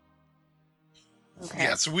 Okay.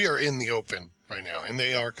 Yeah, so we are in the open right now, and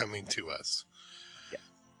they are coming to us. Yeah.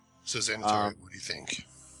 So Xanatar, what do you think?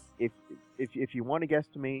 If you want to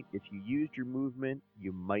guesstimate, if you used your movement,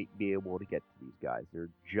 you might be able to get to these guys.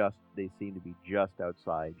 They seem to be just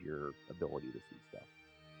outside your ability to see stuff.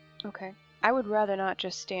 Okay. I would rather not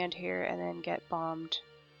just stand here and then get bombed.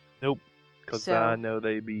 Nope, because So- I know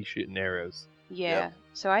they be shooting arrows. Yeah.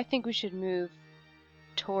 So I think we should move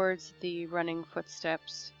towards the running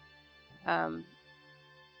footsteps, and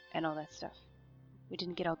all that stuff. We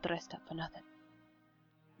didn't get all dressed up for nothing.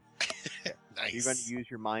 Nice. You're going to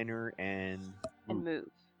use your minor and And move.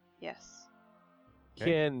 Yes.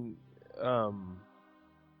 Okay. Can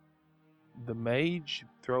the mage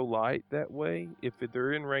throw light that way? If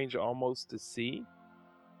they're in range almost to see,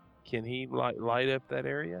 can he light up that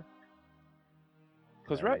area?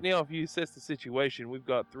 Because right now, if you assess the situation, we've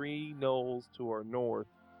got 3 gnolls to our north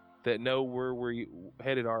that know where we're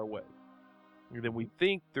headed our way. And then we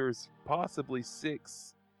think there's possibly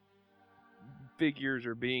 6 figures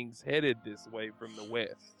or beings headed this way from the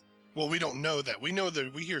west. Well, we don't know that. We know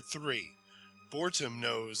that we hear 3. Bortum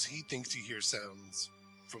knows he thinks he hears sounds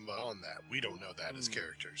from beyond that. We don't know that as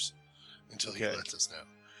characters until he Okay. lets us know.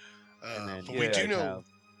 And then But you we guys do know. have-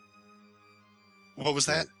 What was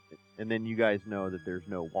that? And then you guys know that there's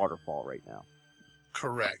no waterfall right now.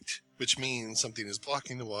 Correct. Which means something is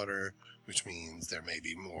blocking the water, which means there may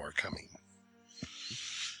be more coming.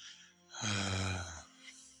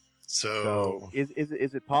 So is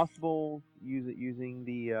it possible using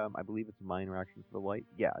the I believe it's a minor action for the light?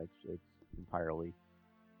 Yeah, it's entirely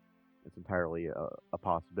a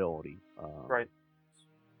possibility. Right.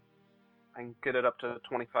 I can get it up to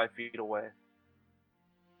 25 feet away.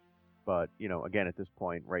 But, again, at this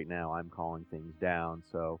point, right now, I'm calling things down,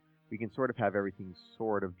 so we can sort of have everything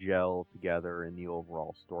sort of gel together in the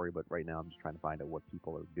overall story, but right now I'm just trying to find out what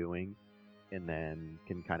people are doing, and then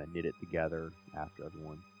can kind of knit it together after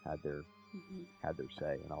everyone had their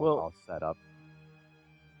say, and I'll set up.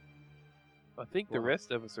 I think the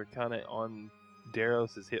rest of us are kind of on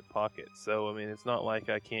Daros' hip pocket, so I mean, it's not like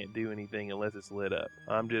I can't do anything unless it's lit up.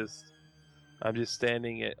 I'm just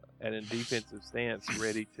standing at a defensive stance,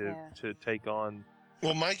 ready to take on.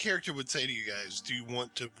 Well, my character would say to you guys, do you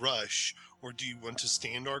want to rush, or do you want to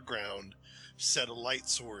stand our ground, set a light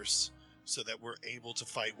source, so that we're able to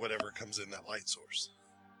fight whatever comes in that light source?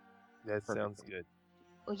 That sounds good.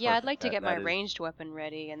 Well, yeah, I'd like to get my ranged weapon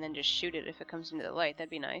ready and then just shoot it if it comes into the light. That'd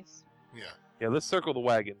be nice. Yeah. Yeah, let's circle the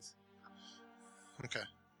wagons. Okay.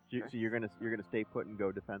 So you're gonna stay put and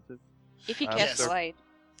go defensive? If he casts Yes. light.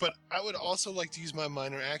 But I would also like to use my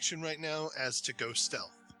minor action right now as to go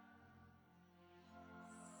stealth.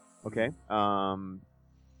 Okay.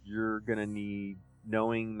 You're gonna need,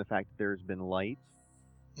 knowing the fact that there's been light.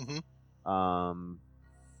 You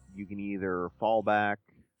can either fall back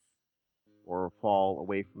or fall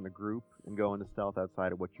away from the group and go into stealth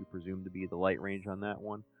outside of what you presume to be the light range on that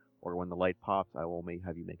one. Or when the light pops, I will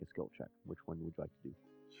have you make a skill check. Which one would you like to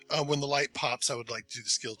do? When the light pops, I would like to do the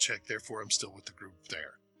skill check. Therefore, I'm still with the group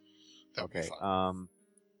there. That would be fine.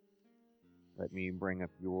 Let me bring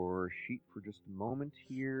up your sheet for just a moment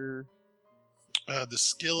here. The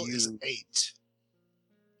skill is 8.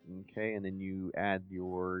 Okay, and then you add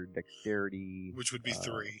your dexterity, which would be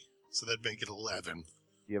 3. So that'd make it 11.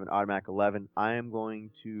 You have an automatic 11. I am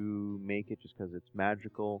going to make it, just because it's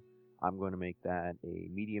magical, I'm going to make that a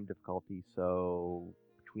medium difficulty. So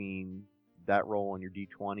between that roll and your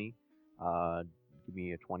d20, give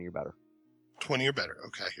me a 20 or better. 20 or better.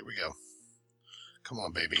 Okay, here we go. Come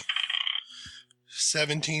on, baby.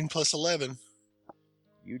 17 plus 11.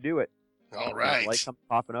 You do it. All right. When the light comes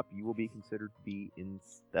popping up, you will be considered to be in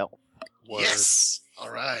stealth. Yes. All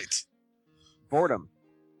right. Boredom.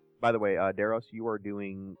 By the way, Daros, you are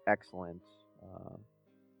doing excellent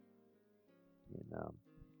in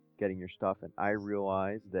getting your stuff, and I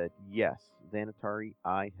realize that, yes, Xanatari,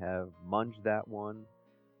 I have munged that one.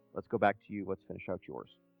 Let's go back to you. Let's finish out yours.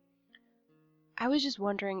 I was just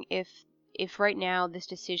wondering if right now this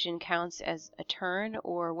decision counts as a turn,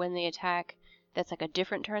 or when they attack, that's like a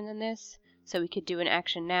different turn than this. So we could do an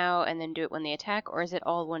action now and then do it when they attack, or is it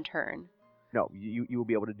all one turn? No, you will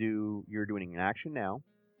be able to do. You're doing an action now.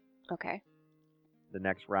 Okay. The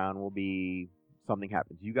next round will be something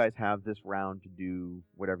happens. You guys have this round to do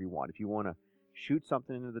whatever you want. If you want to shoot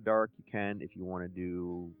something into the dark, you can. If you want to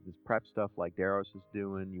do this prep stuff like Daros is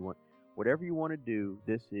doing, whatever you want to do.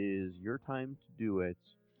 This is your time to do it,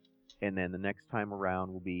 and then the next time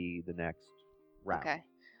around will be the next round. Okay.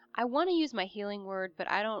 I want to use my healing word, but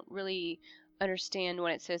I don't really understand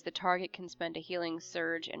when it says the target can spend a healing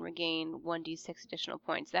surge and regain 1d6 additional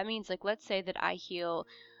points. That means, like, let's say that I heal,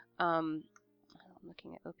 I'm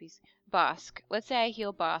looking at Opie's, Bosk. Let's say I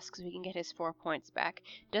heal Bosk so we can get his 4 points back.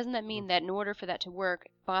 Doesn't that mean that in order for that to work,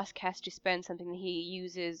 Bosk has to spend something that he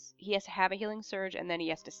uses, he has to have a healing surge and then he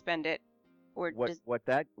has to spend it? Or what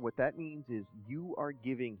that means is you are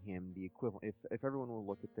giving him the equivalent. If everyone will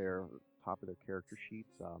look at their top of their character sheets,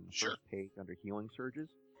 Sure. First page under healing surges,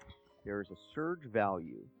 there is a surge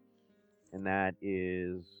value, and that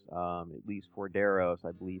is at least for Daros,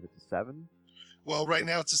 I believe it's a 7. Well, right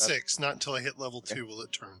now it's a 6. Not until I hit level 2 will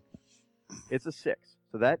it turn. It's a 6.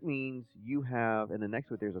 So that means you have, and then next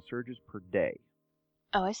to it there's a surges per day.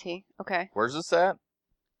 Oh, I see. Okay. Where's this at?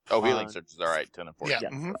 Oh, healing surges. All right, 10 and 14. Yeah.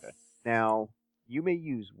 Yes. Okay. Now, you may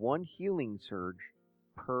use 1 healing surge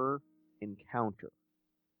per encounter.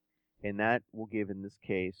 And that will give, in this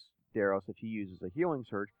case, Daros, if he uses a healing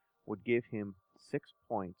surge, would give him 6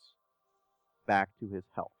 points back to his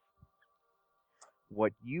health.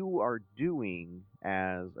 What you are doing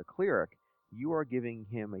as a cleric, you are giving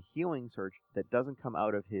him a healing surge that doesn't come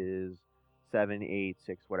out of his 7, 8,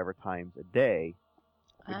 6, whatever times a day.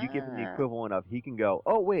 But you give him the equivalent of, he can go,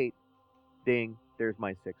 oh, wait, ding, there's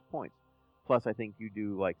my 6 points. Plus, I think you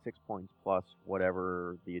do like 6 points plus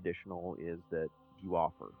whatever the additional is that you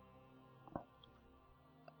offer.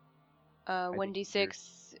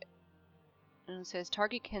 1d6. And it says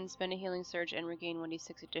target can spend a healing surge and regain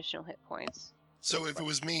 1d6 additional hit points. So if it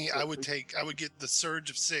was me, I would get the surge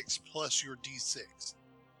of 6 plus your d6.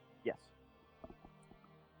 Yes.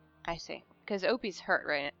 I see. Because Opie's hurt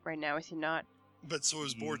right now, is he not? But so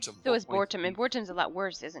is Bortum. So is Bortum, and Bortum's a lot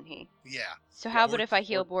worse, isn't he? Yeah. So how about if I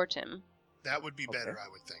heal Bortum? That would be better, I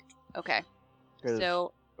would think. Okay. 'Cause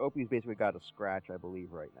So Opie's basically got a scratch, I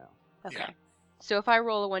believe, right now. okay. Yeah. So if I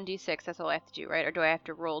roll a 1d6, that's all I have to do, right? Or do I have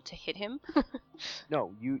to roll to hit him?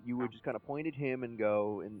 No, you would just kind of point at him and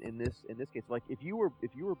go. In this case, like if you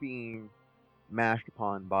were being mashed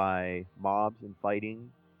upon by mobs and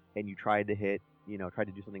fighting, and you tried to hit, tried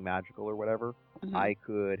to do something magical or whatever, Mhm. I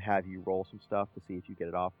could have you roll some stuff to see if you get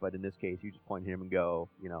it off. But in this case, you just point at him and go,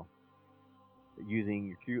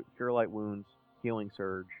 using your cure light wounds, healing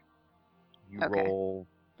surge. You Okay. roll,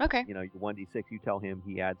 Okay. your 1d6. You tell him,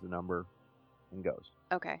 he adds the number, and goes.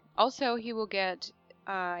 Okay. Also, he will get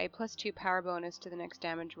a +2 power bonus to the next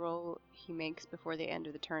damage roll he makes before the end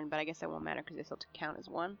of the turn, but I guess that won't matter because they still count as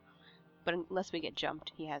 1. But unless we get jumped,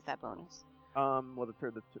 he has that bonus. Well,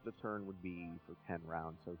 the turn would be for 10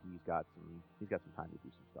 rounds, so he's got some time to do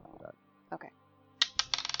some stuff with that. Okay.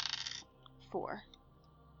 4.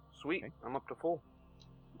 Sweet. Okay. I'm up to full.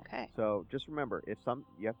 Okay. So just remember,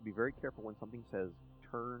 you have to be very careful when something says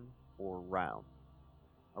turn or round.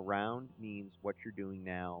 A round means what you're doing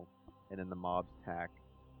now, and then the mob's attack.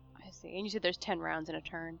 I see. And you said there's 10 rounds in a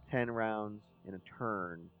turn. 10 rounds in a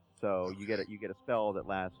turn. So you get a spell that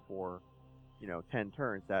lasts for, 10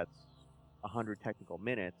 turns. That's 100 technical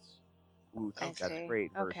minutes. Ooh, I that's see.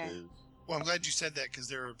 great. Okay. Versus Well, I'm glad you said that because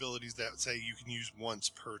there are abilities that say you can use once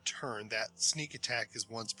per turn. That sneak attack is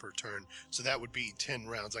once per turn, so that would be 10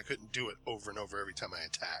 rounds. I couldn't do it over and over every time I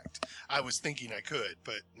attacked. I was thinking I could,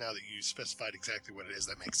 but now that you specified exactly what it is,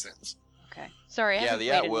 that makes sense. Okay. Sorry, I Yeah, haven't the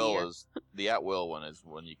played at in a will year. is the at will one is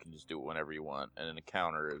when you can just do it whenever you want, and then the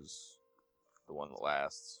counter is the one that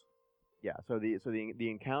lasts. yeah. So the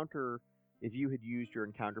encounter. If you had used your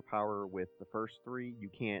encounter power with the first 3, you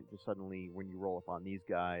can't just suddenly, when you roll up on these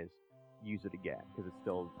guys, use it again because it's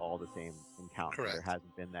still all the same encounter. Correct. There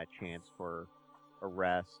hasn't been that chance for a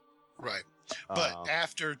rest. Right. But Um,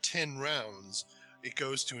 after 10 rounds, it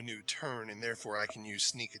goes to a new turn, and therefore I can use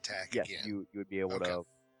sneak attack yes, again. you would be able Okay. to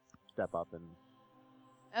step up and.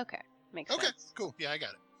 Okay. Makes Okay, sense. cool. Yeah, I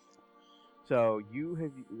got it. So you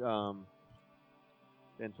have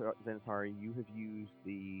Xanatari, you have used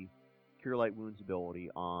the Cure Light Wounds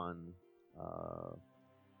ability on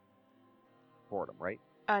Boredom, right?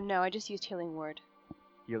 No, I just used Healing Word.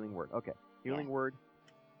 Healing Word. Okay. Healing Yeah. Word.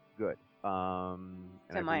 Good. And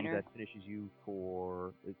It's a I believe minor. that finishes you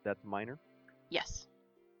for. That's minor. Yes.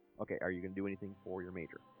 Okay. Are you going to do anything for your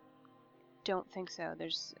major? Don't think so.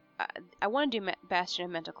 There's. I want to do Bastion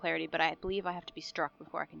of Mental Clarity, but I believe I have to be struck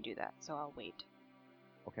before I can do that, so I'll wait.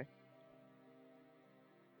 Okay.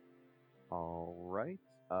 All right.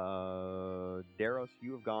 Daros,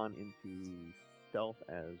 you have gone into stealth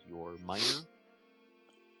as your minor.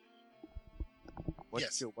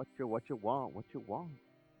 Yes. What you want?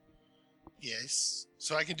 Yes.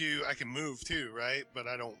 So I can move too, right? But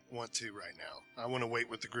I don't want to right now. I want to wait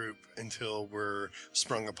with the group until we're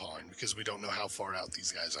sprung upon because we don't know how far out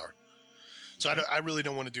these guys are. So I really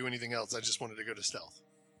don't want to do anything else. I just wanted to go to stealth.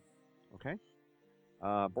 Okay.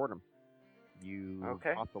 Boredom. You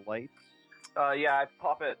Okay. pop the lights. Yeah, I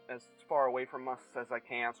pop it as far away from us as I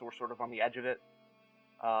can, so we're sort of on the edge of it,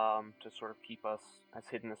 to sort of keep us as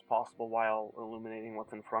hidden as possible while illuminating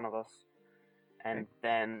what's in front of us. And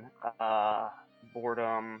then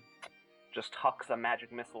Boredom just hucks a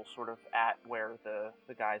magic missile sort of at where the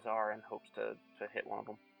guys are and hopes to hit one of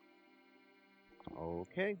them.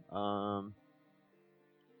 Okay.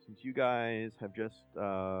 Since you guys have just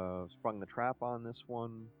sprung the trap on this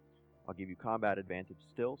one, I'll give you combat advantage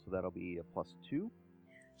still, so that'll be a +2.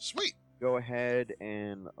 Sweet. Go ahead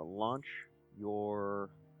and launch your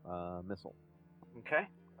missile. Okay.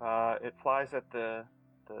 It flies at the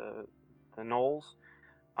gnolls.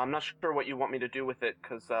 I'm not sure what you want me to do with it,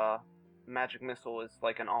 because magic missile is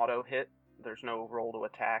like an auto hit. There's no roll to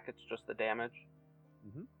attack, it's just the damage.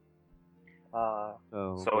 Mhm. So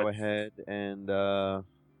Go it's- ahead and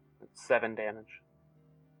It's 7 damage.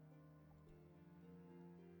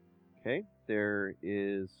 okay. There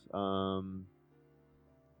is a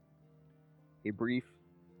brief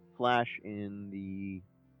flash at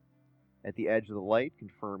the edge of the light,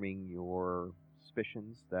 confirming your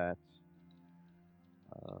suspicions that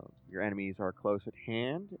your enemies are close at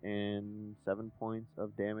hand, and 7 points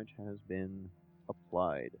of damage has been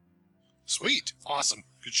applied. Sweet. Awesome.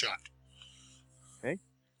 Good shot.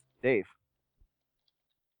 Dave.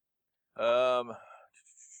 Let's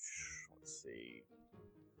see.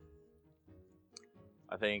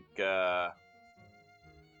 I think I'll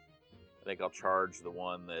charge the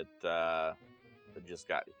one that just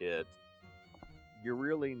got hit. You're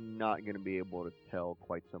really not going to be able to tell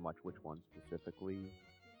quite so much which one specifically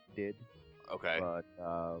did, Okay. but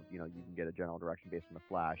you can get a general direction based on the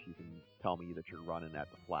flash. You can tell me that you're running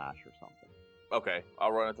at the flash or something. Okay.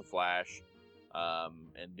 I'll run at the flash,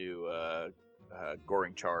 and do a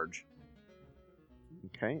Goring Charge.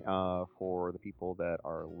 Okay. For the people that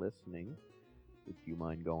are listening, would you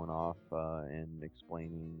mind going off and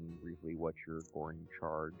explaining briefly what your Goring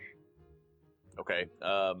Charge? Okay.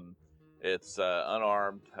 It's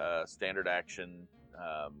unarmed, standard action,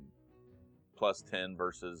 plus 10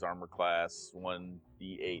 versus armor class,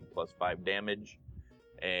 1d8 plus 5 damage,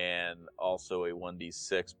 and also a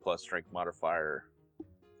 1d6 plus strength modifier.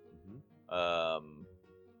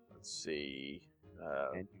 Let's see.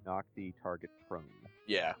 And you knock the target prone.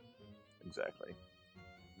 Yeah, exactly.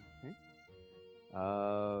 Okay.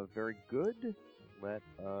 Very good. Let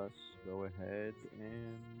us go ahead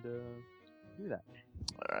and do that.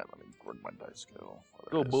 All right, let me where'd my dice go? Oh,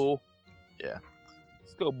 there Go it is. Bull. Yeah.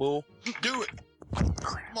 Let's go Bull. Do it.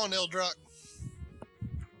 Come on, Eldrock.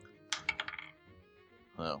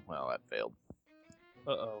 Oh, well, that failed.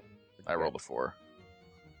 Uh-oh. I rolled a 4.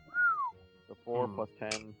 So 4 Hmm. plus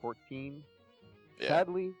 10, 14. Yeah.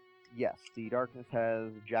 Sadly, yes, the darkness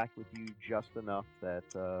has jacked with you just enough that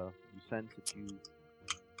you sense that you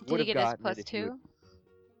Did would he have get his gotten plus it if you 2? had-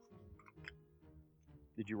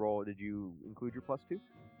 Did you roll? Did you include your plus 2?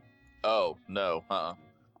 Oh, no. That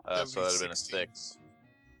would So be that would have been a 16. 6.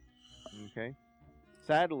 Okay.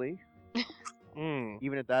 Sadly, Mm.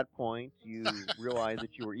 even at that point, you realize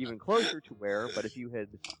that you were even closer to where, but if you had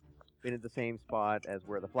been at the same spot as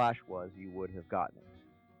where the flash was, you would have gotten it.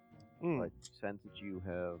 Mm. But you sense that you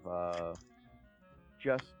have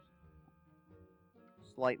just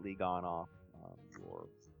slightly gone off your.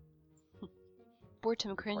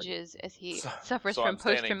 Bortum cringes as he So- suffers so from I'm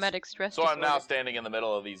standing- post-traumatic stress So I'm now disorder. standing in the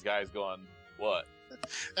middle of these guys going, what?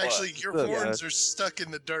 Actually, your Look, horns are stuck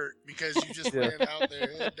in the dirt because you just Yeah. ran out there,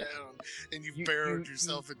 head down, and you You- barreled you-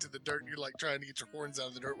 yourself into the dirt. And you're like trying to get your horns out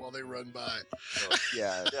of the dirt while they run by.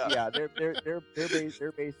 Yeah, Yeah. yeah.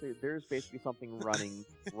 There's basically something running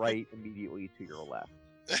right immediately to your left.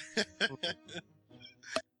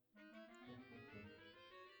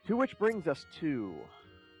 To which brings us to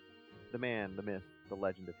the man, the myth, the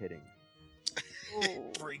legend of hitting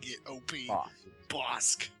Bring it, OP. boss.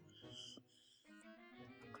 Bosk.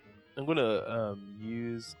 I'm gonna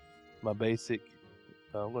use my basic.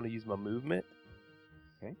 I'm gonna use my movement.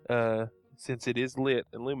 Okay. Since it is lit,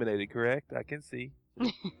 illuminated, correct? I can see.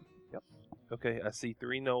 Yep. Okay, I see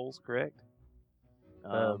 3 gnolls, correct?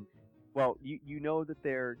 Well, you know that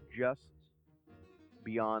they're just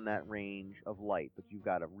beyond that range of light, but you've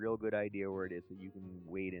got a real good idea where it is, so you can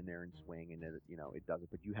wade in there and swing, and it does it.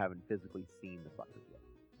 But you haven't physically seen the suckers yet.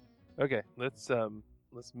 Okay,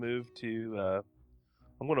 let's move to.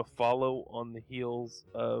 I'm gonna follow on the heels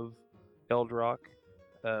of Eldrock,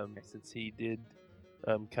 since he did,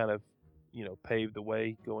 kind of, pave the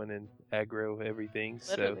way, going and aggro everything.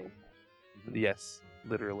 Literally. So yes,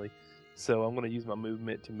 literally. So I'm gonna use my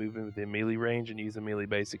movement to move in within melee range and use a melee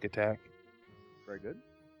basic attack. Very good.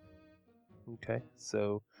 Okay,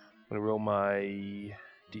 so I'm gonna roll my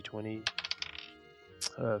d20.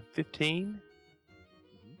 15.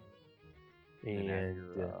 And add And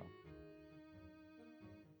your,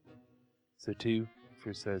 so 2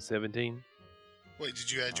 for 17. Wait,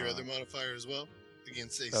 did you add your other modifier as well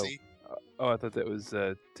against Oh. AC? Oh, I thought that was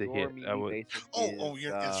to your hit. melee I would. basic Oh, is,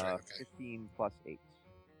 that's right, okay. 15 plus 8.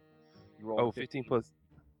 You roll Oh, a 15 plus.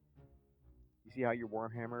 You see how your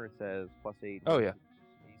Warhammer it says plus 8? Oh, yeah.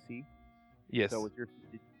 AC. Yes, So was your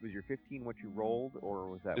 15 what you rolled, or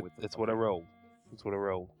was that with? that's what I rolled. That's what I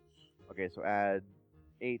rolled. Okay, so add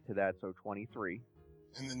 8 to that, so 23.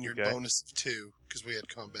 And then your Okay. bonus of 2, because we had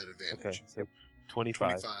combat Okay, advantage. so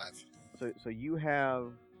 25. 25. So you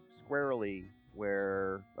have squarely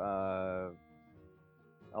where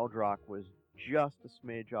Eldrock was just a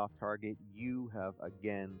smidge off target. You have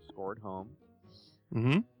again scored home.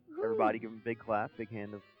 Mm-hmm. Everybody give him a big clap, big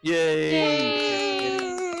hand of Yay!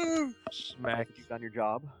 Smack, you've done your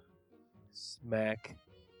job. smack.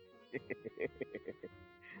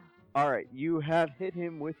 All right, you have hit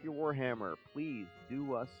him with your Warhammer. Please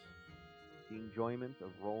do us the enjoyment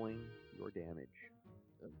of rolling your damage.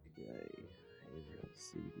 Okay,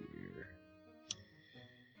 let's see here.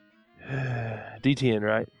 D10,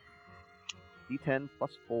 right? D10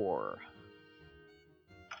 plus 4.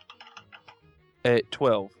 At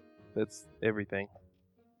 12. That's everything.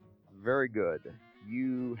 Very good.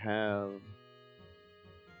 You have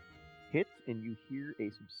hit, and you hear a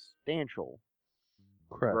substantial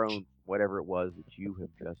Crunch. groan, whatever it was that you have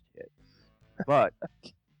just hit. But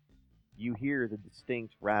you hear the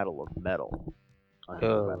distinct rattle of metal under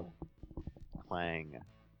the Oh. metal. Clang.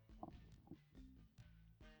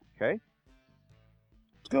 Okay?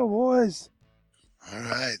 Let's go, boys. All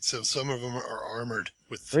right, so some of them are armored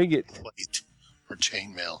with Bring it. plate or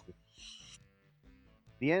chainmail.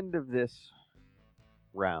 The end of this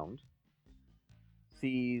round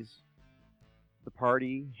sees the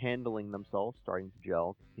party handling themselves, starting to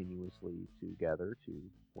gel continuously together to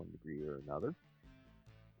one degree or another.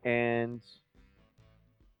 And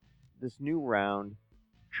this new round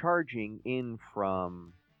charging in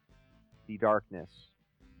from the darkness,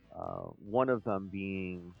 one of them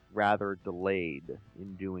being rather delayed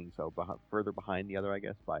in doing so, further behind the other, I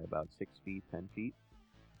guess, by about 6 feet, 10 feet,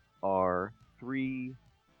 are 3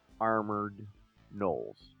 armored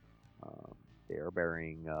gnolls. They are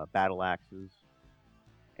bearing battle axes,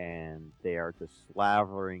 and they are just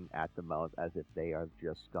slavering at the mouth as if they have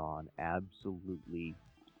just gone absolutely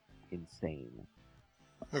insane.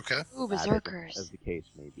 Okay. Ooh, berserkers. As the case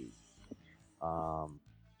may be.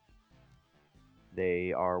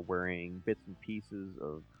 They are wearing bits and pieces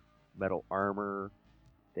of metal armor.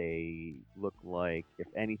 They look like, if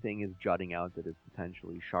anything is jutting out that is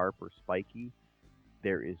potentially sharp or spiky,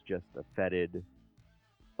 there is just a fetid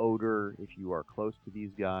odor. If you are close to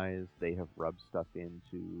these guys, they have rubbed stuff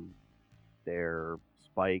into their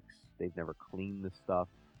spikes. They've never cleaned this stuff.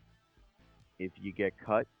 If you get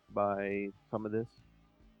cut by some of this,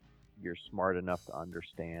 you're smart enough to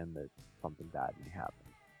understand that something bad may happen.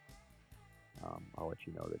 I'll let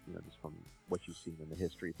you know that, just from what you've seen in the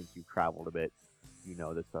history, since you've traveled a bit,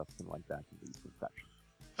 that stuff like that can lead to infection.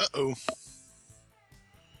 Uh-oh.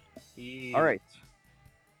 All right.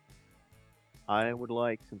 I would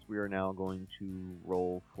like, since we are now going to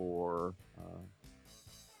roll for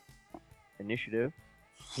initiative.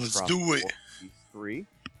 Let's across do the it. board, these 3.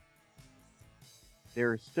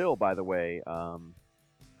 There's still, by the way, I'm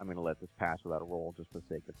going to let this pass without a roll just for the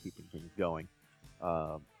sake of keeping things going.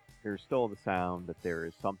 There's still the sound that there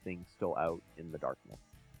is something still out in the darkness.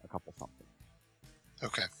 A couple something.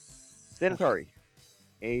 Okay. Denatari,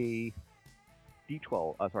 a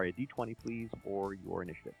D20, please, for your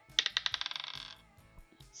initiative.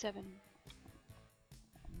 7.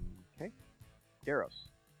 Okay. Daros.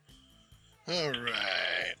 All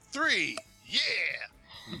right. 3.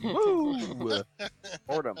 Yeah. Woo!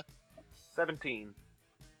 Fordham. 17.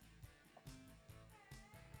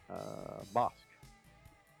 Bosk.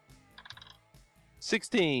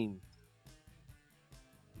 16.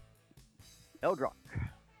 Eldrock.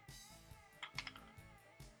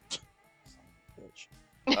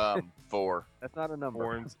 4. That's not a number.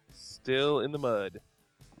 Horns still in the mud.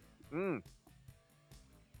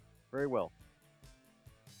 Very well.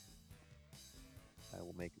 I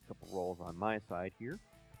will make a couple rolls on my side here.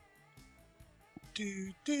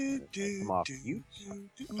 Come off mute.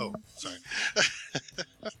 Oh, sorry.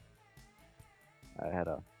 I had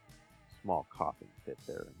a small coughing fit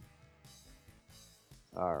there.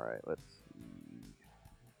 All right, let's see.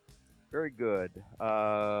 Very good.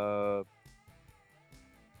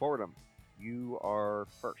 Fordham, you are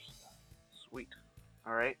first. Sweet.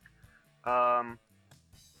 All right.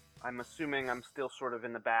 I'm assuming I'm still sort of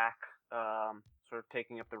in the back, sort of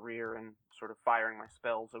taking up the rear and sort of firing my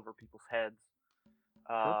spells over people's heads.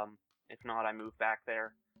 If not, I move back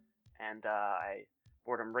there, and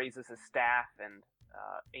Fordham raises his staff and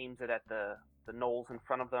aims it at the gnolls in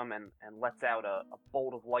front of them and lets out a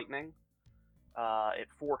bolt of lightning. It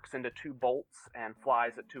forks into 2 bolts and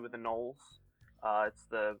flies at 2 of the gnolls. It's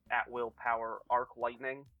the at-will power arc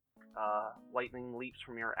lightning. Lightning leaps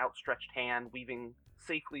from your outstretched hand, weaving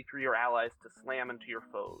safely through your allies to slam into your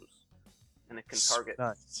foes. And it can target...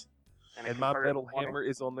 Nice. And, it And can my target metal one- hammer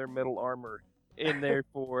is on their metal armor. In there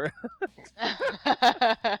for...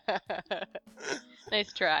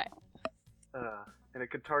 Nice try. and it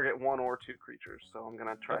could target 1 or 2 creatures, so I'm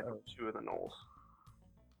gonna try for 2 of the gnolls.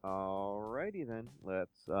 Alrighty then.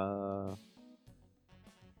 Let's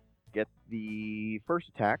get the first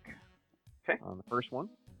attack. 'Kay. On the first one.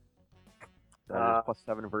 That is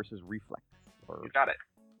 +7 versus reflex. You got it.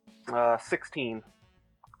 16.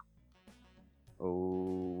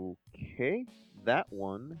 Okay. That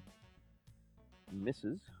one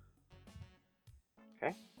misses.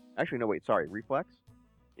 Okay. Actually, no, wait, sorry. Reflex?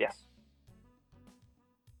 Yes.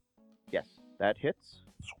 Yes, that hits.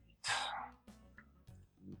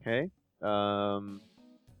 Okay.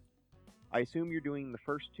 I assume you're doing the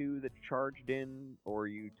first 2 that charged in, or are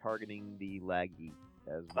you targeting the laggy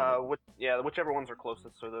as well? Whichever ones are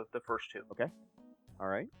closest, so the first 2. Okay. All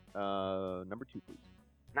right. Number 2, please.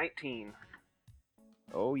 19.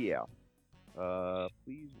 Oh, yeah.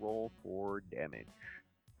 Please roll for damage.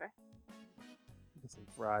 Get some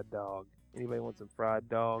fried dog. Anybody want some fried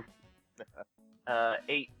dog?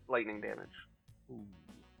 8 lightning damage. Ooh.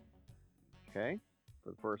 Okay. For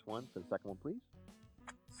the first one. For the second one, please.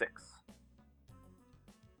 6.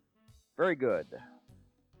 Very good.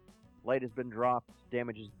 Light has been dropped,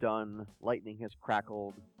 damage is done, lightning has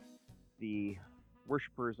crackled. The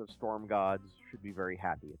worshippers of storm gods should be very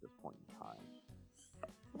happy at this point in time.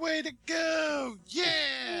 Way to go!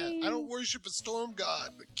 Yeah! I don't worship a storm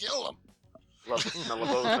god, but kill him. Love the smell of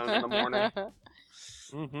ozone in the morning.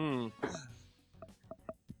 Mm-hmm.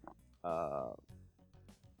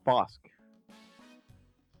 Bosk,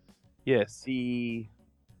 Yes. the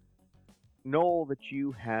knoll that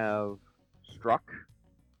you have struck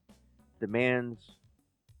demands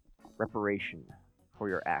reparation for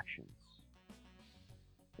your actions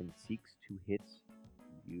and seeks to hit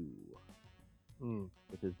you Mm.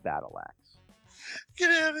 with his battle axe. Get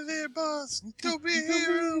out of there, boss! Don't be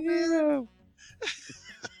a hero!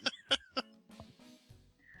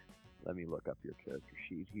 Let me look up your character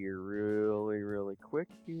sheet here really quick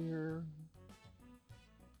here.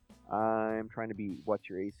 I'm trying to beat, what's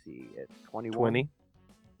your AC? At 21? 20. It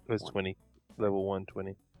was 20. Level 1,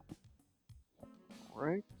 20.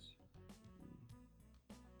 Right.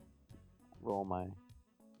 Roll my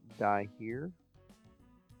die here.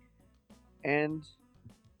 And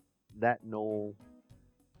that knoll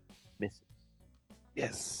misses.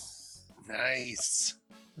 Yes. Nice.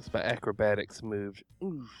 That's my acrobatics move.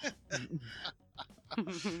 I've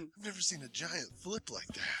never seen a giant flip like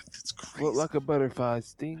that. That's crazy. Float like a butterfly,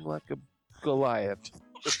 sting like a Goliath.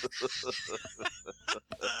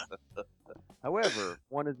 However,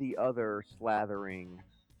 one of the other slathering,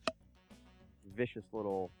 vicious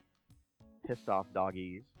little pissed off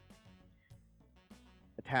doggies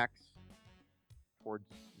attacks towards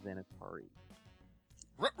Xanatari.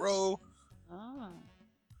 Ruh-roh. Oh.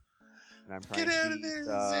 And I'm trying Get to out of beat, there,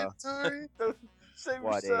 Xanatari. Save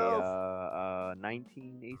what, yourself. a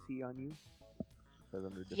 19 AC on you? Says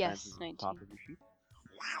under defense Yes, is at the top of your sheet.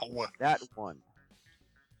 Wow. That one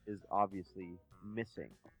is obviously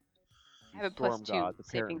missing. I have a Storm +2 gods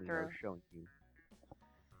saving apparently throw. are showing you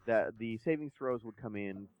that the saving throws would come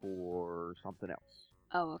in for something else,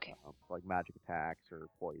 Oh, okay. like magic attacks or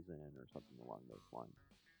poison or something along those lines.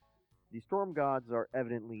 The storm gods are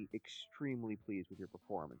evidently extremely pleased with your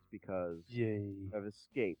performance because Yay. you have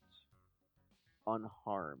escaped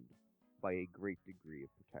unharmed by a great degree of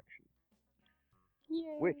protection.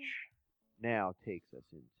 Yay. Which now takes us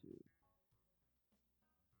into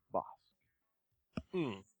Bosk.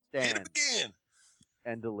 Mm. Hit him Stand again.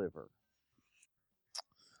 and deliver.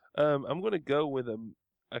 I'm going to go with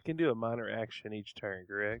I can do a minor action each turn,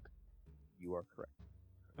 correct? You are correct.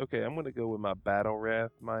 Okay, I'm going to go with my Battle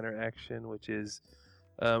Wrath minor action, which is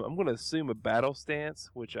I'm going to assume a battle stance,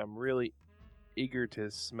 which I'm really eager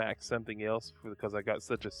to smack something else because I got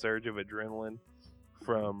such a surge of adrenaline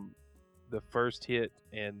from the first hit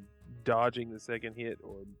and dodging the second hit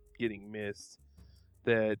or getting missed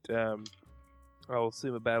that I'll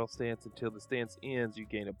assume a battle stance. Until the stance ends, you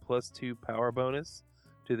gain a +2 power bonus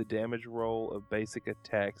to the damage roll of basic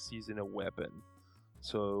attacks using a weapon.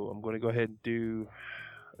 So I'm going to go ahead and do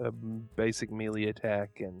a basic melee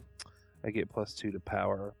attack, and I get +2 to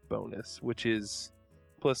power bonus, which is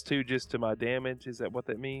 +2 just to my damage. Is that what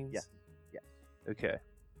that means? Yes. Yes. Okay.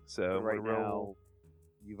 So I'm right gonna now, roll.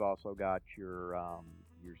 you've also got your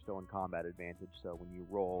you're still in combat advantage. So when you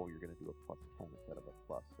roll, you're going to do a +10 instead of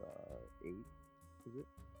a +8. Is it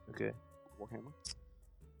Okay. Warhammer?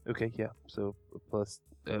 Okay. Yeah. So a plus.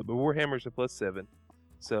 But Warhammer's a +7.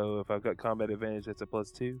 So if I've got combat advantage, that's a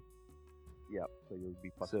 +2. Yep. So you'll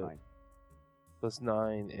be +9. So-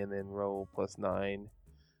 +9, and then roll +9.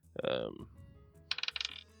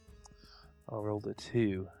 I'll roll the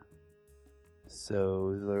 2.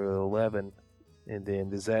 So they're 11. And then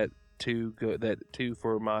does that 2 go? That 2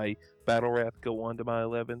 for my Battle Wrath go on to my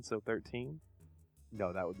 11? So 13.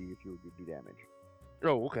 No, that would be if you would do damage.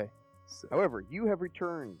 Oh, okay. So, However, you have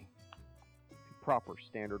returned to proper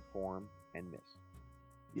standard form and miss.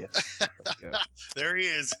 yes. Yeah. There he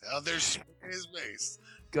is. Out there swinging his mace.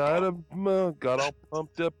 Got him. Got all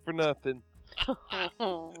pumped up for nothing. He's got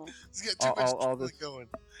too much all adrenaline this- going.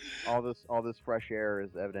 All this fresh air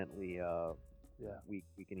is evidently Yeah.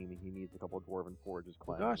 weakening. He needs a couple of dwarven forges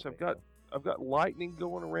Well, cleansed. gosh, I've got lightning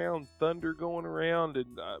going around, thunder going around,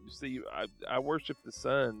 and see, I worship the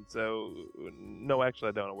sun. So no, actually,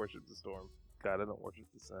 I don't. I worship the storm. God, I don't worship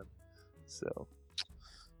the sun. So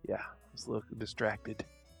yeah, I was a little distracted.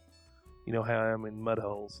 You know how I am in mud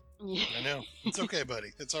holes. Yeah. I know. It's okay, buddy.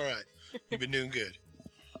 It's all right. You've been doing good.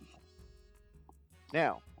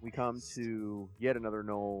 Now we come to yet another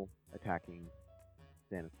knoll attacking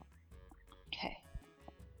Xanathar. Okay.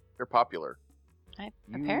 You're popular. You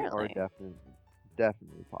Apparently. are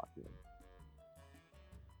definitely popular.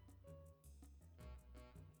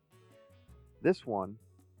 This one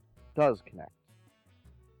does connect.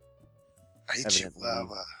 I hate you, Evidently,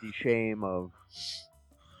 lava. the shame of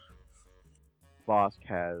Vosk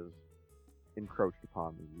has encroached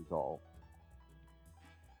upon the resolve.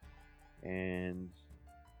 And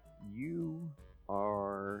you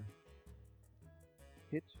are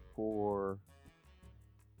hit for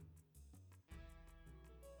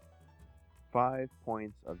 5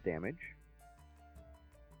 points of damage,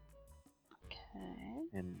 Okay.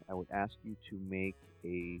 and I would ask you to make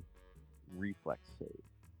a reflex save.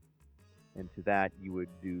 And to that, you would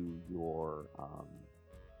do your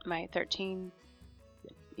My 13.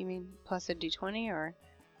 You mean plus a d20 or?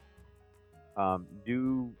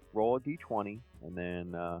 do roll a d20, and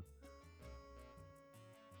then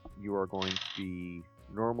you are going to be,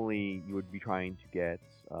 normally you would be trying to get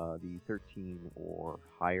the 13 or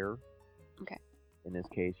higher. Okay. In this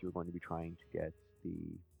case, you're going to be trying to get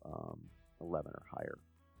the 11 or higher.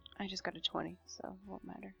 I just got a 20, so it won't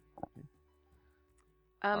matter. Okay.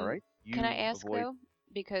 All right. Can I You ask avoid- though?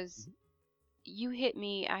 Because you hit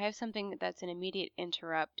me, I have something that's an immediate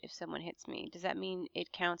interrupt if someone hits me. Does that mean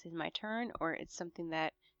it counts as my turn, or it's something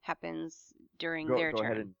that happens during their go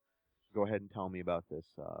turn? Go ahead and tell me about this.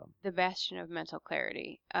 The Bastion of Mental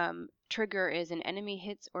Clarity. Trigger is an enemy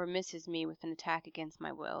hits or misses me with an attack against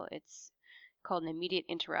my will. It's called an immediate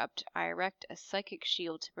interrupt. I erect a psychic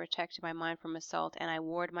shield to protect my mind from assault, and I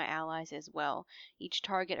ward my allies as well. Each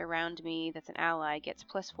target around me that's an ally gets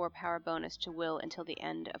 +4 power bonus to will until the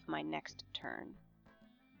end of my next turn.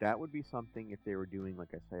 That would be something if they were doing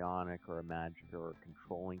like a psionic or a magic or a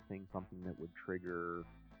controlling thing, something that would trigger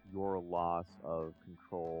your loss of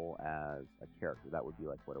control as a character. That would be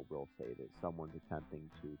like what a will save is. Someone's attempting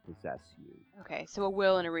to possess you. Okay, so a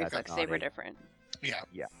will and a That's reflex not save are a- different. Yeah.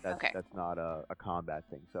 Yeah, that's Okay. that's not a combat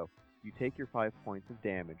thing. So you take your 5 points of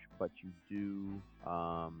damage, but you do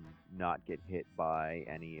not get hit by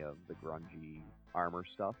any of the grungy armor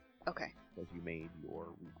stuff Okay, because you made your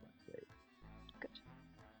reflex save. good.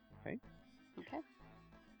 Okay. Okay.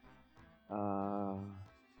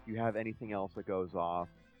 Do you have anything else that goes off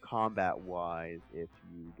combat-wise if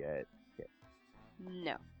you get hit?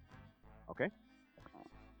 No. Okay.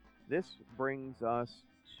 This brings us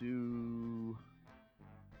to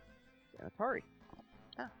Sanitari.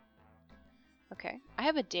 Okay. I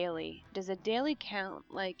have a daily. Does a daily count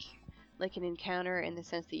like an encounter in the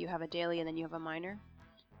sense that you have a daily and then you have a minor?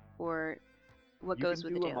 Or what You goes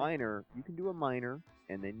can with do the a daily? minor. You can do a minor,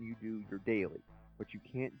 and then you do your daily. But you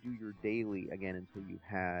can't do your daily again until you've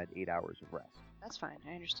had 8 hours of rest. That's fine.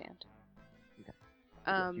 I understand. Okay.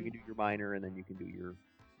 So yes, you can do your minor, and then you can do your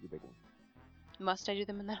big one. Must I do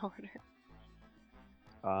them in that order?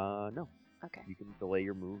 No. Okay. You can delay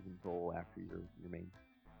your move until after your main.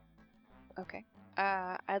 Okay.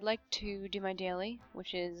 I'd like to do my daily,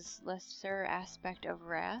 which is Lesser Aspect of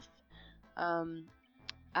Wrath.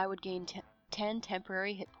 I would gain 10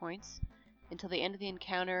 temporary hit points. Until the end of the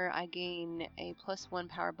encounter, I gain a +1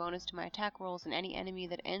 power bonus to my attack rolls, and any enemy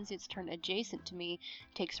that ends its turn adjacent to me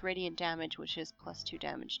takes radiant damage, which is +2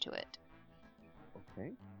 damage to it.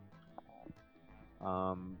 Okay.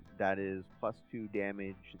 That is +2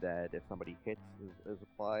 damage that if somebody hits is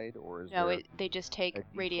applied, or is No, there... they just take a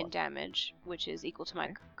radiant D+? damage, which is equal to my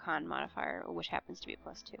Okay. con modifier, which happens to be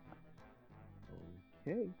 +2.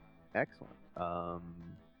 Okay, excellent. For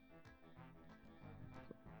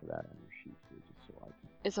that on your sheet here, just so I can...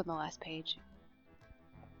 It's on the last page.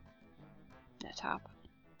 At the top.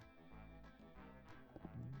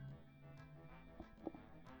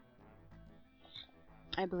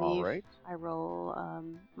 I believe All right. I roll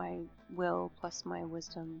my will plus my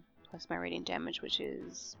wisdom plus my radiant damage, which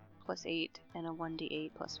is +8, and a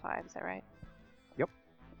 1d8 +5. Is that right? Yep.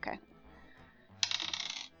 Okay.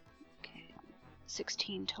 Okay.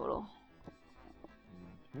 16 total.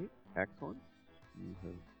 Okay, excellent. You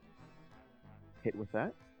have hit with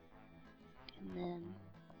that. And then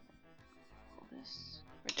roll this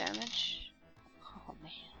for damage. Oh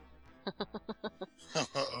man.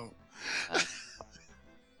 Uh-oh.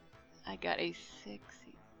 I got a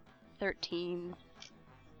 13.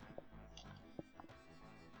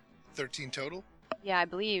 13 total? Yeah, I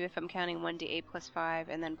believe if I'm counting 1d8 +5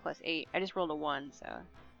 and then +8. I just rolled a 1, so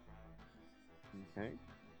Okay.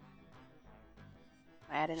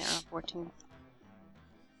 I added it on 14.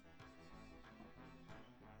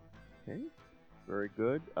 Okay. Very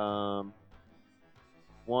good.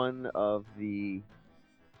 One of the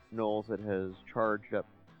gnolls that has charged up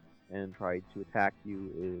and tried to attack you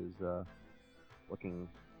is looking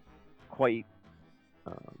quite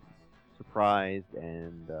surprised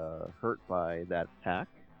and hurt by that attack.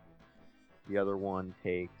 The other one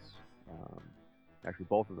takes, actually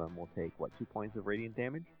both of them will take, 2 points of radiant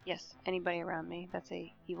damage? Yes, anybody around me that's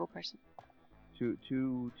a evil person.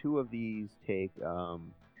 Two of these take 2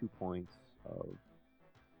 points of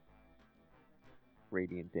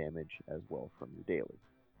radiant damage as well from your daily.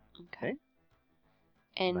 Okay.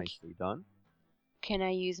 And Nicely done. can I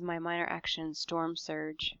use my minor action Storm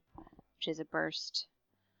Surge, which is a burst?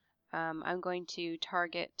 I'm going to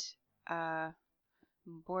target Bortum,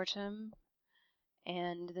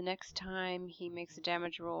 and the next time he makes a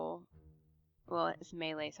damage roll, well, it's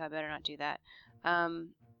melee, so I better not do that.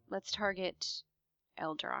 Let's target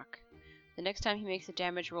Eldrock. The next time he makes a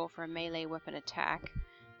damage roll for a melee weapon attack,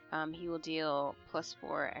 he will deal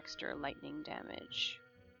 +4 extra lightning damage.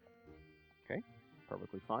 Okay,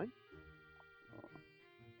 perfectly fine.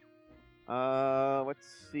 Let's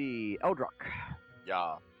see. Eldrock,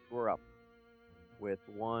 Yeah. we're up with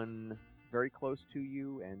one very close to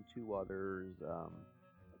you and two others, a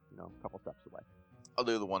couple steps away. I'll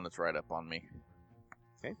do the one that's right up on me.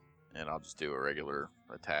 Okay. And I'll just do a regular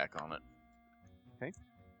attack on it. Okay.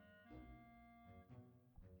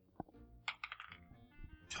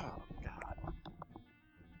 Oh,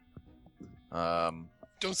 God.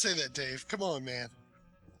 Don't say that, Dave. Come on, man.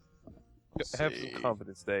 Have see. some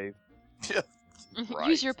confidence, Dave. Yeah. Right.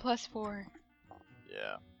 Use your +4.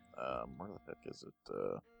 Yeah. Where the heck is it?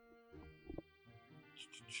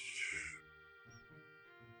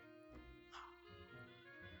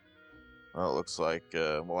 Well, it looks like,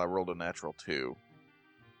 I rolled a natural 2.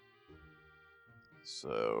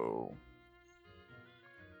 So,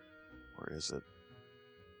 where is it?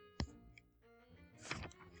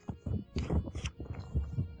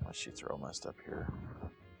 My sheets are all messed up here.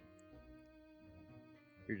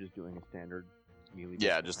 You're just doing a standard melee.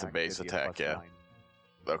 Yeah, base just a attack, base gives you attack, yeah.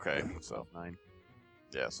 +9. Okay, so, +9.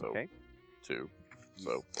 yeah, so Okay. 2.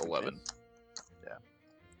 So, 11. Yeah.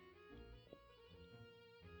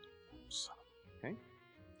 So,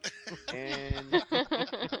 And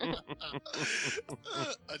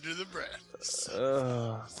Under the breath.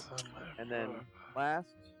 and then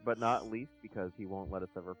last but not least, because he won't let us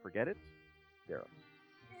ever forget it, Daryl.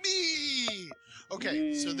 Me!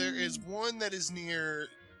 Okay, so there is one that is near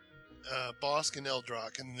Bosk and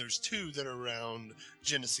Eldrock, and there's two that are around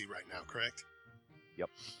Genesee right now, correct? Yep.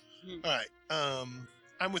 Alright,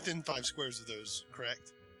 I'm within 5 squares of those,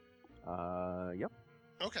 correct? Yep.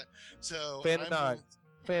 Okay, so Fan of knives.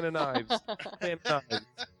 Fan of knives. Fan of knives.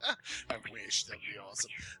 I wish that'd be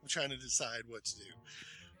awesome. I'm trying to decide what to do.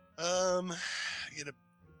 I get a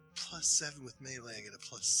 +7 with melee. I get a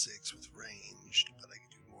 +6 with ranged, but I can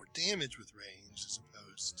do more damage with ranged as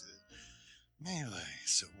opposed to melee.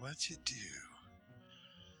 So what to do?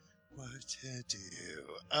 What to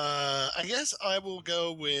do? I guess I will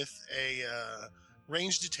go with a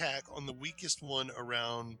ranged attack on the weakest one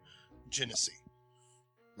around Genesee.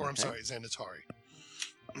 Or I'm Okay. sorry, Xanatari.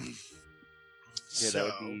 Yeah, that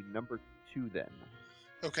would be number 2 then.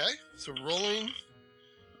 Okay, so rolling,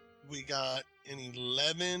 we got an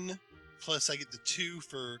 11, plus I get the 2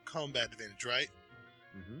 for combat advantage, right?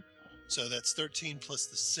 Mm-hmm. So that's 13 plus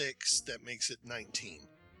the 6, that makes it 19.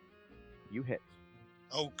 You hit.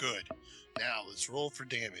 Oh, good. Now let's roll for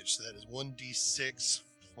damage. So that is 1d6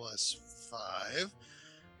 plus 5.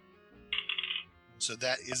 So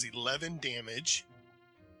that is 11 damage.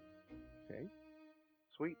 Okay.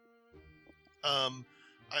 Sweet. I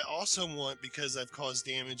also want, because I've caused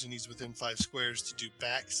damage and he's within 5 squares, to do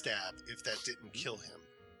backstab if that didn't kill him.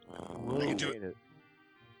 I can do it.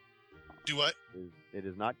 Do what? It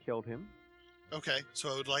has not killed him. Okay, so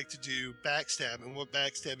I would like to do backstab, and what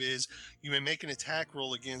backstab is, you may make an attack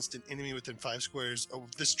roll against an enemy within 5 squares. Oh,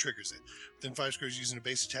 this triggers it. Within 5 squares using a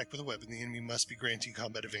base attack with a weapon, the enemy must be granting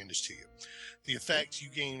combat advantage to you. The effect, you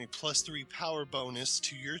gain a +3 power bonus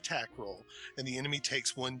to your attack roll, and the enemy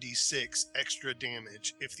takes 1d6 extra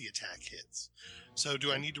damage if the attack hits. So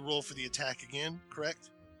do I need to roll for the attack again, correct?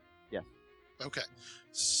 Yes. Okay,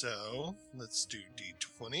 so let's do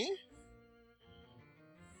d20.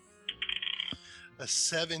 A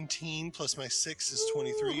 17 plus my 6 is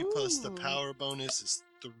 23, plus the power bonus is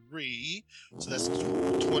 3, so that's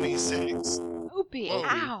 26. Opie, Whoa.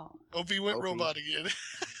 ow! Opie went Opie. robot again.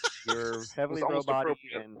 You're heavily almost robotic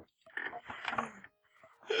appropriate.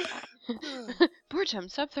 and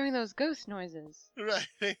Bortum, stop throwing those ghost noises.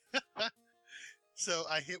 Right. So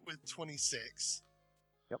I hit with 26.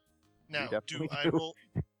 Yep. Now, definitely I do. roll?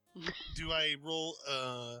 Do I roll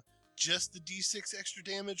just the d6 extra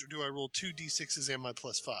damage, or do I roll 2 d6s and my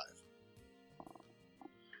 +5?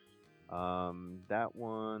 that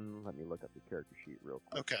one. Let me look up the character sheet real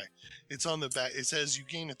quick. Okay. It's on the back. It says you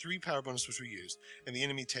gain a 3 power bonus, which we used, and the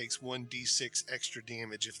enemy takes 1d6 extra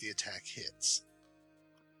damage if the attack hits.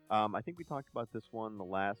 I think we talked about this one the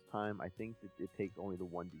last time. I think that it takes only the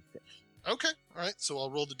 1d6. Okay. All right. So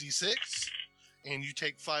I'll roll the d6, and you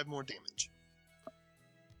take 5 more damage.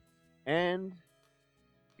 And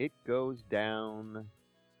it goes down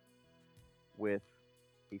with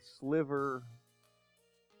a sliver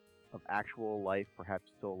of actual life perhaps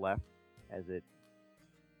still left as it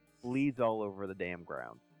bleeds all over the damn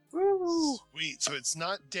ground. Woo! Sweet. So it's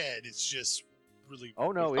not dead. It's just really.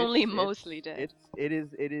 Oh no, Only mostly dead. It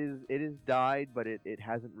is died, but it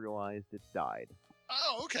hasn't realized it's died.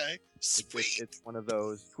 Oh, okay. Sweet. It's one of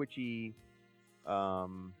those twitchy.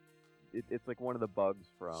 It's like one of the bugs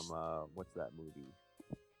from what's that movie?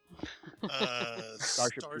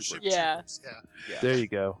 Starship Troopers. Yeah. Troopers. Yeah. There you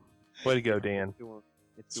go. Way to go, Dan.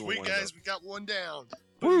 It's doing Sweet one of guys, those. we got one down.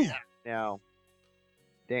 Woo! Yeah. Now,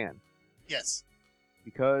 Dan, Yes.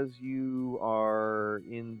 because you are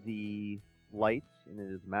in the light and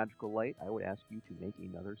it is magical light, I would ask you to make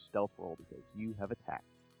another stealth roll because you have attacked.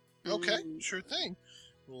 Okay. Mm. Sure thing.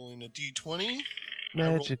 Rolling a d20. I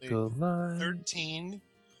rolled a Magical line. 13.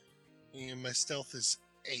 And my stealth is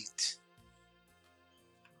 8.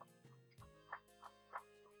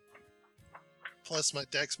 Plus my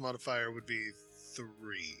dex modifier would be 3.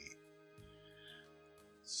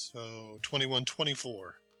 So 21,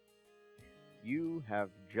 24. You have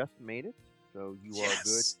just made it, so you are good.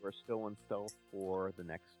 Yes. You are still in stealth for the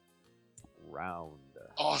next round.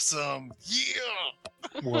 Awesome.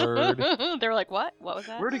 Yeah. Word. They were like, what? What was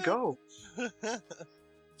that? Where'd he go?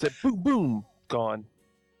 Said boom, boom, gone.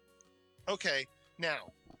 Okay.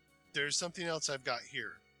 Now, there's something else I've got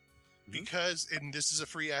here. Because, and this is a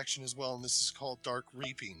free action as well, and this is called Dark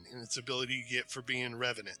Reaping, and its ability you get for being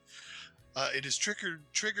Revenant. It is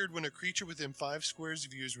triggered when a creature within 5 squares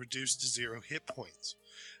of you is reduced to 0 hit points.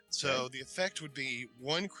 So the effect would be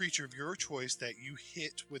one creature of your choice that you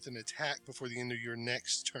hit with an attack before the end of your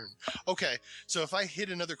next turn. Okay, so if I hit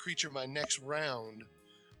another creature my next round,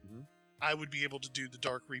 Mhm. I would be able to do the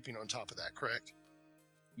Dark Reaping on top of that, correct?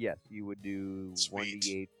 Yes, you would do Sweet.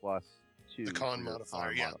 1d8 plus 2. The con for your modifier,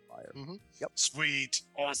 con yeah. modifier. Mm-hmm. Yep. Sweet.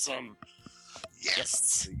 Awesome.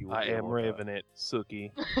 Yes. So you will I be am able to- Revenant,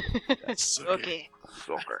 Suki. So Okay.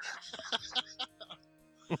 Soccer.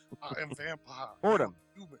 I am vampire. Fordham,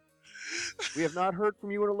 Human. we have not heard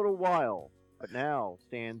from you in a little while, but now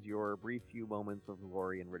stands your brief few moments of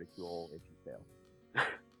glory and ridicule if you fail.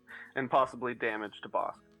 And possibly damage to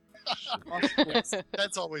boss. Yes,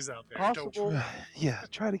 that's always out there. Don't Possible, Yeah,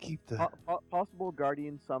 try to keep the. possible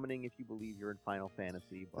guardian summoning if you believe you're in Final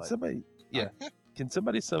Fantasy, but Somebody, yeah. Can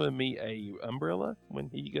somebody summon me a umbrella when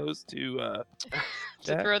he goes to? To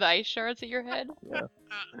that? throw the ice shards at your head? Yeah.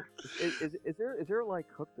 is there like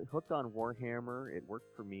hooked on Warhammer? It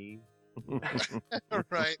worked for me.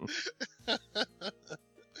 right.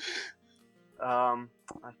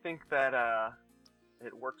 I think that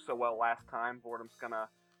it worked so well last time. Boredom's gonna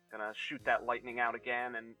shoot that lightning out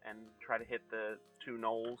again and try to hit the 2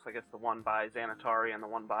 gnolls. I guess the one by Xanatari and the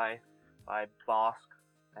one by Bosk.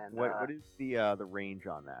 And What is the range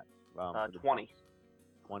on that? For the 20.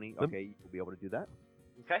 20. Let- Okay, you'll be able to do that.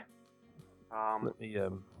 Okay. Let me.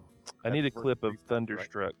 I need a That's clip of worth 3 points, right?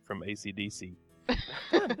 Thunderstruck from AC/DC.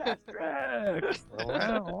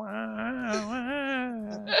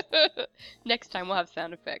 Next time we'll have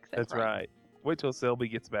sound effects. That's right. Wait till Selby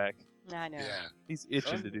gets back. I know. Yeah. He's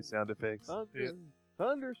itching to do sound effects.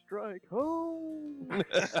 Thunderstrike home.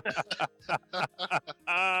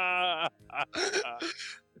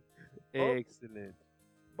 Excellent.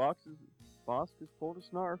 Bosk is pulled a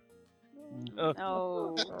snarf.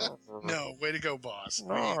 Oh. No, way to go, boss.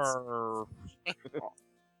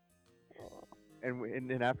 And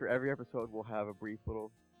then after every episode, we'll have a brief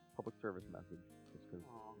little public service message. Just 'cause,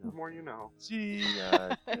 Oh, the more you know. Gee, All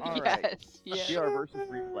right. Yes. CR versus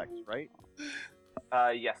reflex, right?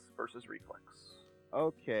 Yes, versus reflex.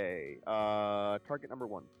 Okay. Target number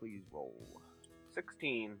 1, please roll.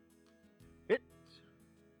 16. Hit.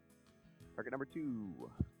 Target number 2.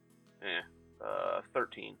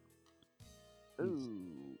 13.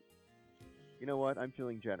 Ooh. You know what? I'm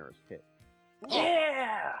feeling generous. Hit.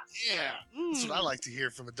 Yeah! Yeah. That's what I like to hear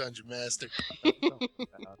from a dungeon master.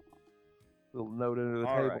 little note under the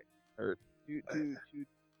All table. right. Or- Two.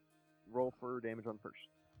 Roll for damage on first.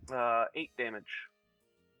 8 damage.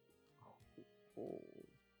 Oh,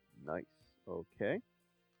 nice. Okay.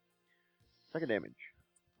 Second damage.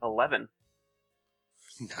 11.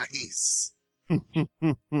 Nice. Gets to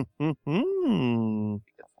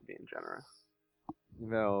being generous.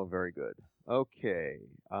 No, very good. Okay.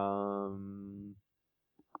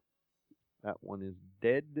 That one is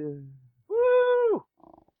dead. Woo!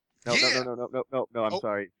 No, Yeah. no. I'm Oh.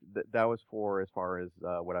 sorry. That was for as far as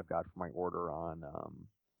what I've got for my order on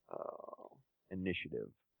initiative.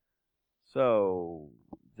 So,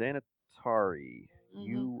 Xanatari, Mhm.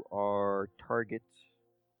 you are target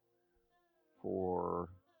for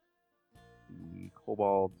the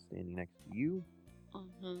kobold standing next to you,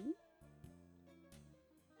 Mhm.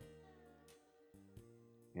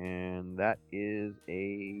 and that is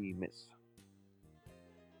a miss.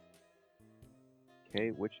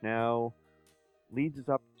 Okay, which now leads us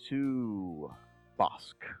up to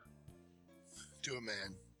Bosk. Do it,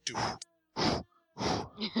 man. Do it.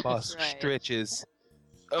 Boss Right. stretches.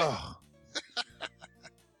 Ugh.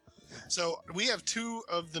 So we have 2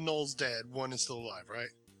 of the gnolls dead. 1 is still alive, right?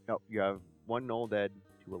 Nope, you have 1 gnoll dead,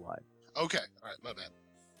 2 alive. Okay. All right. My bad.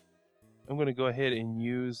 I'm gonna go ahead and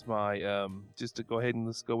use my just to go ahead and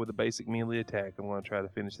let's go with the basic melee attack. I'm gonna try to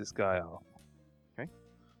finish this guy off. Okay.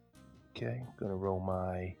 Okay, I'm gonna roll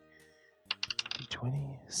my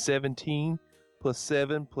d20. 17 plus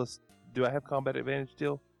 7 plus. Do I have combat advantage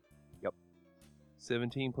still? Yep.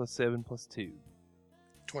 17 plus 7 plus 2.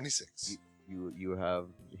 26. You have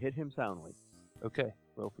hit him soundly. Okay,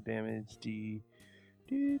 roll for damage. D.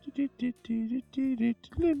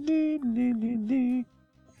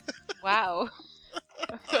 Wow.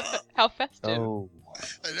 How festive. Oh,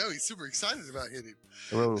 I know he's super excited about hitting.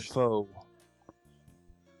 I rolled a foe.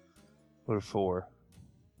 What a 4.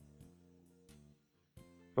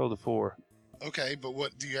 Rolled a 4. Okay, but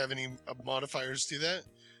what do you have any modifiers to that?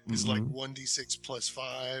 Is like 1d6 plus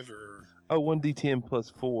 5 or Oh, 1d10 plus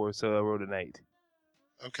 4, so I rolled an 8.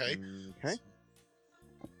 okay. Okay.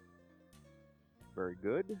 Very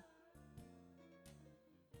good.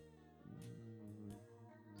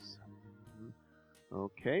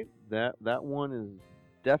 Okay, that one is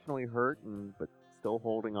definitely hurt, but still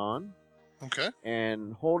holding on, Okay.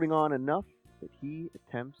 and holding on enough that he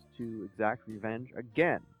attempts to exact revenge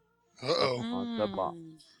again Uh-oh. on the boss.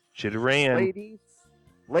 Mm. Should have ran.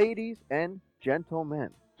 Ladies and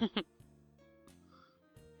gentlemen.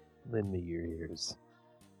 Lend me your ears.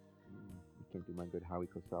 You can't do my good Howie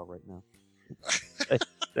Cosell right now.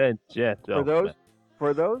 That gentleman.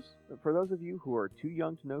 For those of you who are too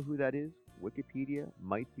young to know who that is, Wikipedia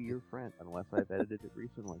might be your friend, unless I've edited it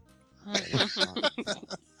recently.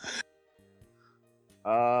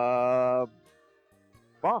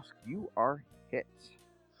 Bosk, you are hit.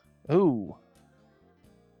 Ooh.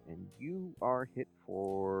 And you are hit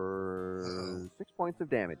for Uh-oh. 6 points of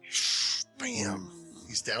damage. Bam.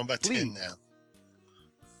 He's down by 10 Please. now.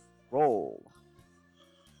 Roll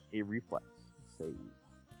a reflex save.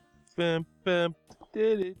 Bum, bum.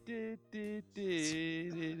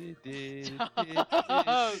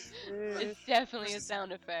 It's definitely a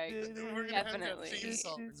sound effect. We're gonna have Definitely. theme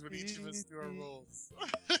songs when each of us do our rolls.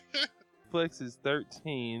 Flex is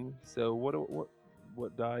 13. So what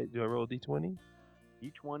die do I roll? D20?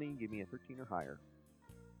 D20, give me a 13 or higher.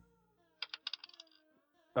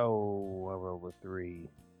 Oh, I rolled a 3.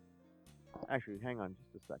 Actually, hang on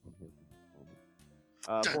just a second here.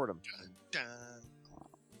 Dun, Boredom. dun, dun.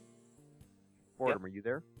 Boredom, are you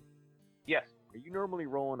there? Yes. Are you normally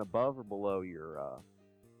rolling above or below your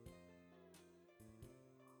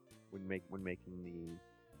when making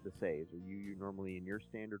the saves? Are you normally in your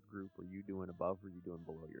standard group? Are you doing above or are you doing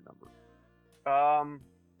below your number?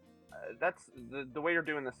 That's the way you're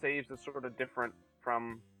doing the saves is sort of different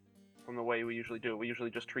from the way we usually do it. We usually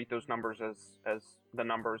just treat those numbers as the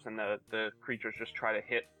numbers, and the creatures just try to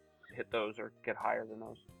hit those or get higher than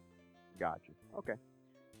those. Gotcha. Okay.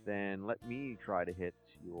 Then let me try to hit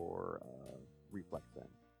your reflex then.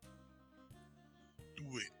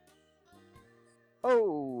 Do it.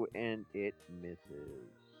 Oh, and it misses.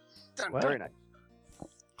 Dun, What? Very nice.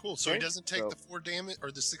 Cool. So he Okay, doesn't take so- the 4 damage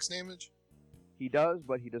or the 6 damage? He does,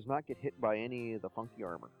 but he does not get hit by any of the funky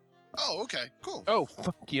armor. Oh, okay. Cool. Oh,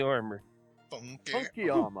 funky armor. Funky. Funky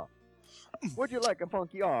armor. Would you like a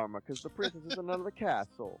funky armor? Because the princess is under the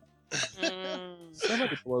castle.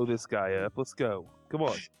 Somebody blow this guy up. Let's go. Come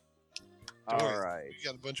on. Don't All worry. right. You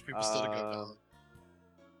got a bunch of people still to go.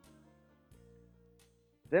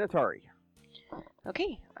 Xanatari.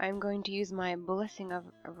 Okay, I'm going to use my Blessing of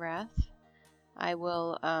Wrath. I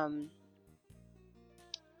will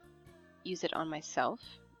use it on myself,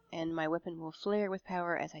 and my weapon will flare with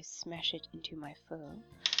power as I smash it into my foe.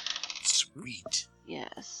 Sweet.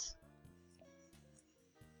 Yes.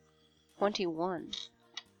 21.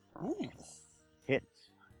 Ooh. Hits.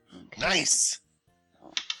 Okay. Nice.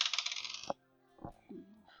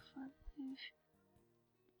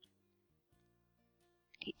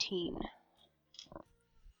 18.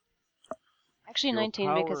 Actually, Your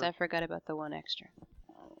 19 because power- I forgot about the one extra.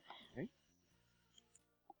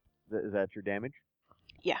 Is that your damage?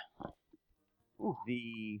 Yeah. Ooh.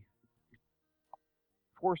 The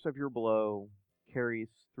force of your blow carries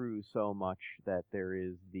through so much that there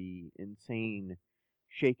is the insane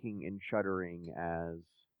shaking and shuddering as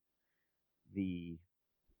the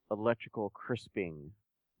electrical crisping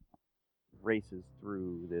races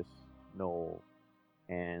through this knoll,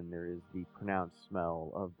 and there is the pronounced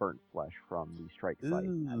smell of burnt flesh from the strike site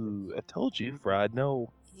Ooh, I told you, Fried.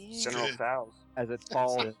 No. Yeah. General Good. Tso's. as it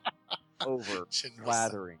falls over, General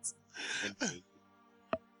slathering. Tso's. into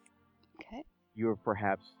Okay. you have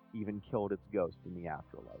perhaps even killed its ghost in the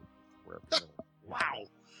afterlife. Wherever it is. Wow.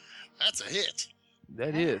 That's a hit.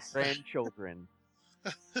 That Yeah. is. Grandchildren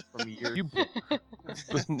from years. You,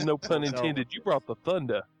 no pun No. intended. You brought the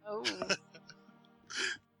thunder. Oh.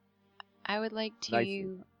 I would like to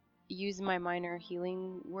Nicely. use my minor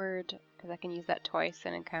healing word because I can use that twice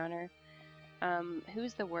in encounter.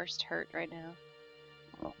 Who's the worst hurt right now?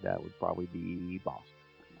 That would probably be boss.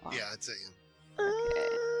 Boss. Yeah, I'd say him.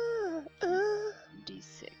 Okay.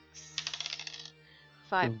 D6.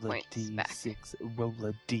 5 points back. D6. Roll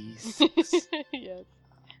a D6. Yes.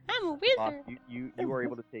 I'm a Boss, wizard. you are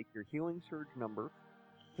able to take your healing surge number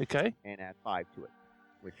Okay. and add 5 to it,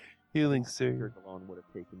 which Healing surge surge. alone would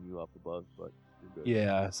have taken you up above, but you're good.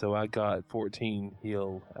 Yeah, so I got 14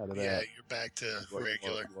 heal out of Yeah, that. you're back to You are-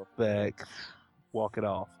 regular. you are- Back. Walk it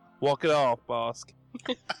off. Walk it off, Bosk.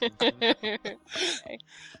 Okay.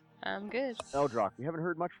 I'm good. Eldrock, we haven't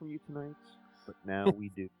heard much from you tonight, but now we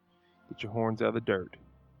do, Get your horns out of the dirt.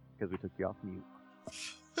 because we took you off mute.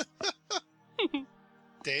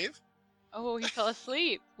 Dave? Oh, he fell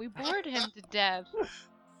asleep. We bored him to death.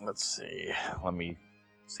 Let's see. Let me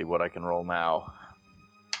see what I can roll now.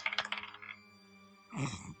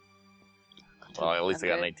 Well, at least I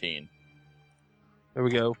got I'm an 18. There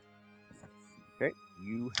we go. Okay,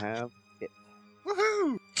 you have it.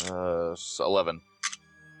 Woohoo! 11.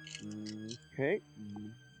 Okay,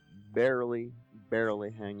 barely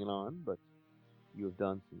hanging on, but you have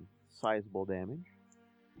done some sizable damage.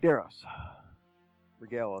 Daros,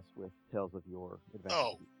 regale us with tales of your adventures.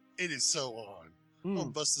 Oh, it is so on. I'm gonna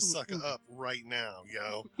bust the sucker up right now,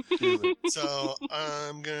 yo. Do it. So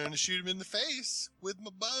I'm gonna shoot him in the face with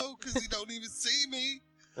my bow because he don't even see me.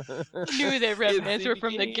 Knew their remnants were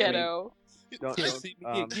from the Can't ghetto. Don't, Can't don't- see me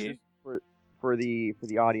get just kicked. for the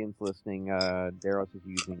audience listening, Daros is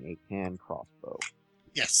using a can crossbow,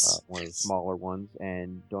 Yes. one of the yes. smaller ones,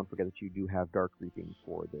 and don't forget that you do have dark reaping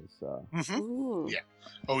for this. Mhm. Ooh. Yeah.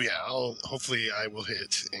 Oh yeah. Hopefully I will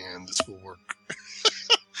hit, and this will work.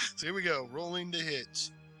 So here we go. Rolling to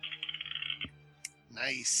hit.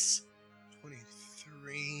 Nice.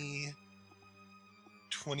 23.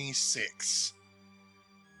 26.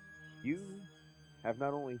 You have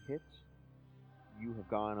not only hit, you have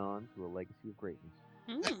gone on to a legacy of greatness.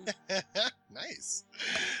 Mm. Nice.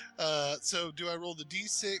 So do I roll the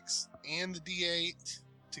d6 and the d8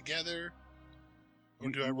 together, or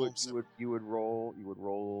do I roll separate? you would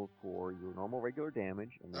roll for your normal regular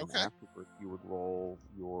damage, and then Okay. afterwards you would roll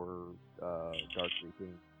your dark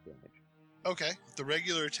reaping damage. Okay. The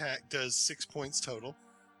regular attack does 6 points total.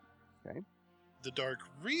 Okay. The dark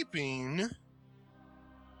reaping.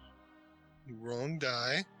 Wrong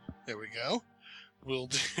die. There we go. We'll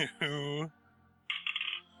do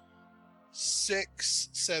 6,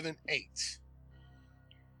 7, 8.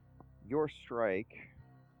 Your strike,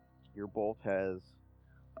 your bolt has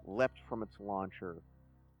leapt from its launcher,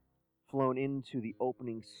 flown into the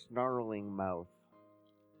opening snarling mouth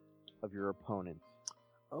of your opponent,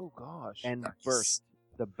 Oh gosh. and Nice. burst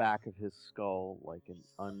the back of his skull like an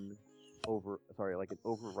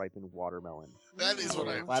overripened watermelon, That is what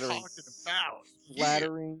I'm Flattering. talking about.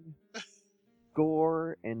 splattering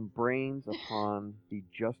gore and brains upon the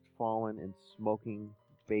just fallen and smoking,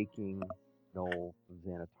 baking Noel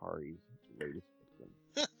Xanatari's latest victim.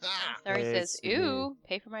 Yeah. Sorry Yes, says, it ooh,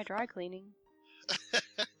 pay for my dry cleaning.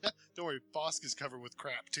 Don't worry, Bosk is covered with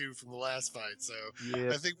crap too from the last fight, so I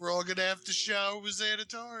Yeah. think we're all gonna have to shower with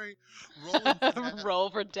Xanatari. Rolling for that. Roll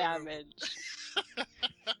for damage.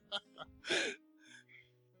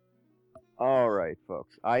 All right,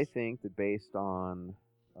 folks. I think that based on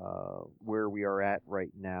where we are at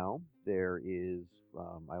right now, there is,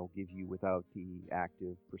 I will give you without the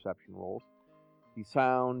active perception rolls, the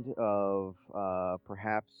sound of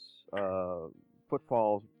perhaps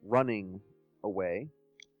footfalls running away,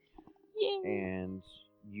 Yay. and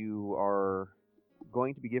you are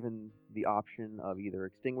going to be given the option of either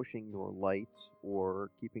extinguishing your light or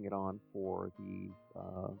keeping it on for the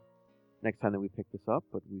next time that we pick this up,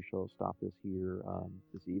 but we shall stop this here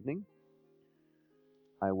this evening.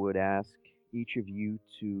 I would ask each of you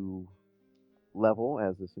to level,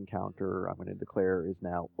 as this encounter, I'm going to declare, is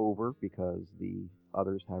now over because the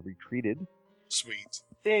others have retreated. Sweet.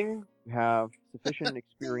 Ding. You have sufficient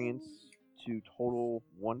experience to total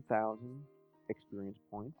 1,000 experience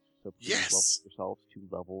points. So please Yes! level yourselves to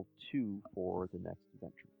level 2 for the next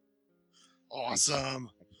adventure. Awesome.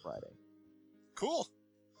 Next Friday. Cool.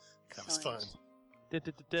 That was fun. Excellent. Dun,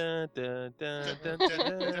 dun, dun, dun, dun,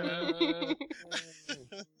 dun, dun.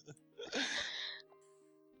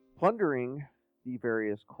 Plundering the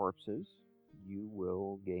various corpses, you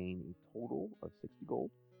will gain a total of 60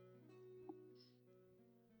 gold.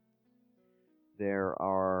 There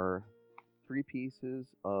are 3 pieces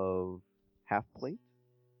of half plate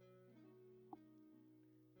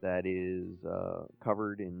that is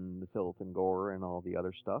covered in the filth and gore and all the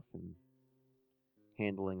other stuff, and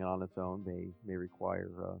handling it on its own may require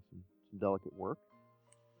some delicate work.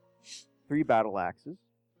 3 battle axes,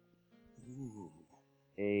 Ooh.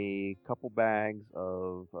 a couple bags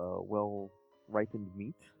of well-ripened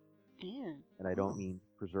meat, Yeah. and I don't mean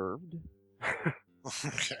preserved,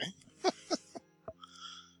 Okay.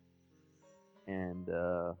 and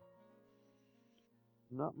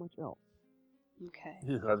not much else. Okay.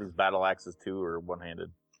 Are these battle axes two or one-handed?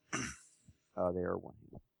 They are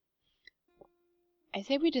one-handed. I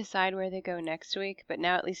say we decide where they go next week, but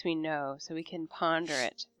now at least we know, so we can ponder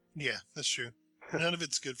it. Yeah, that's true. None of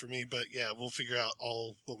it's good for me, but yeah, we'll figure out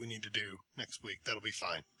all what we need to do next week. That'll be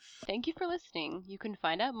fine. Thank you for listening. You can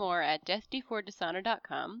find out more at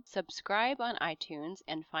deathd4dishonor.com, subscribe on iTunes,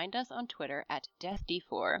 and find us on Twitter at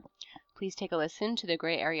deathd4. Please take a listen to the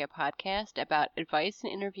Gray Area podcast about advice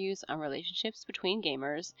and interviews on relationships between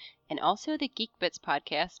gamers, and also the Geek Bits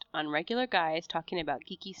podcast on regular guys talking about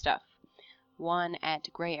geeky stuff. One at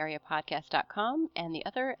grayareapodcast.com and the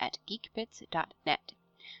other at geekbits.net.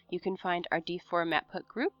 You can find our D4 Maphook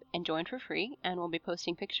group and join for free, and we'll be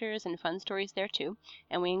posting pictures and fun stories there too,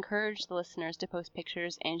 and we encourage the listeners to post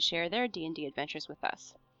pictures and share their D&D adventures with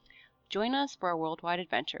us. Join us for a worldwide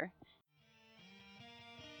adventure.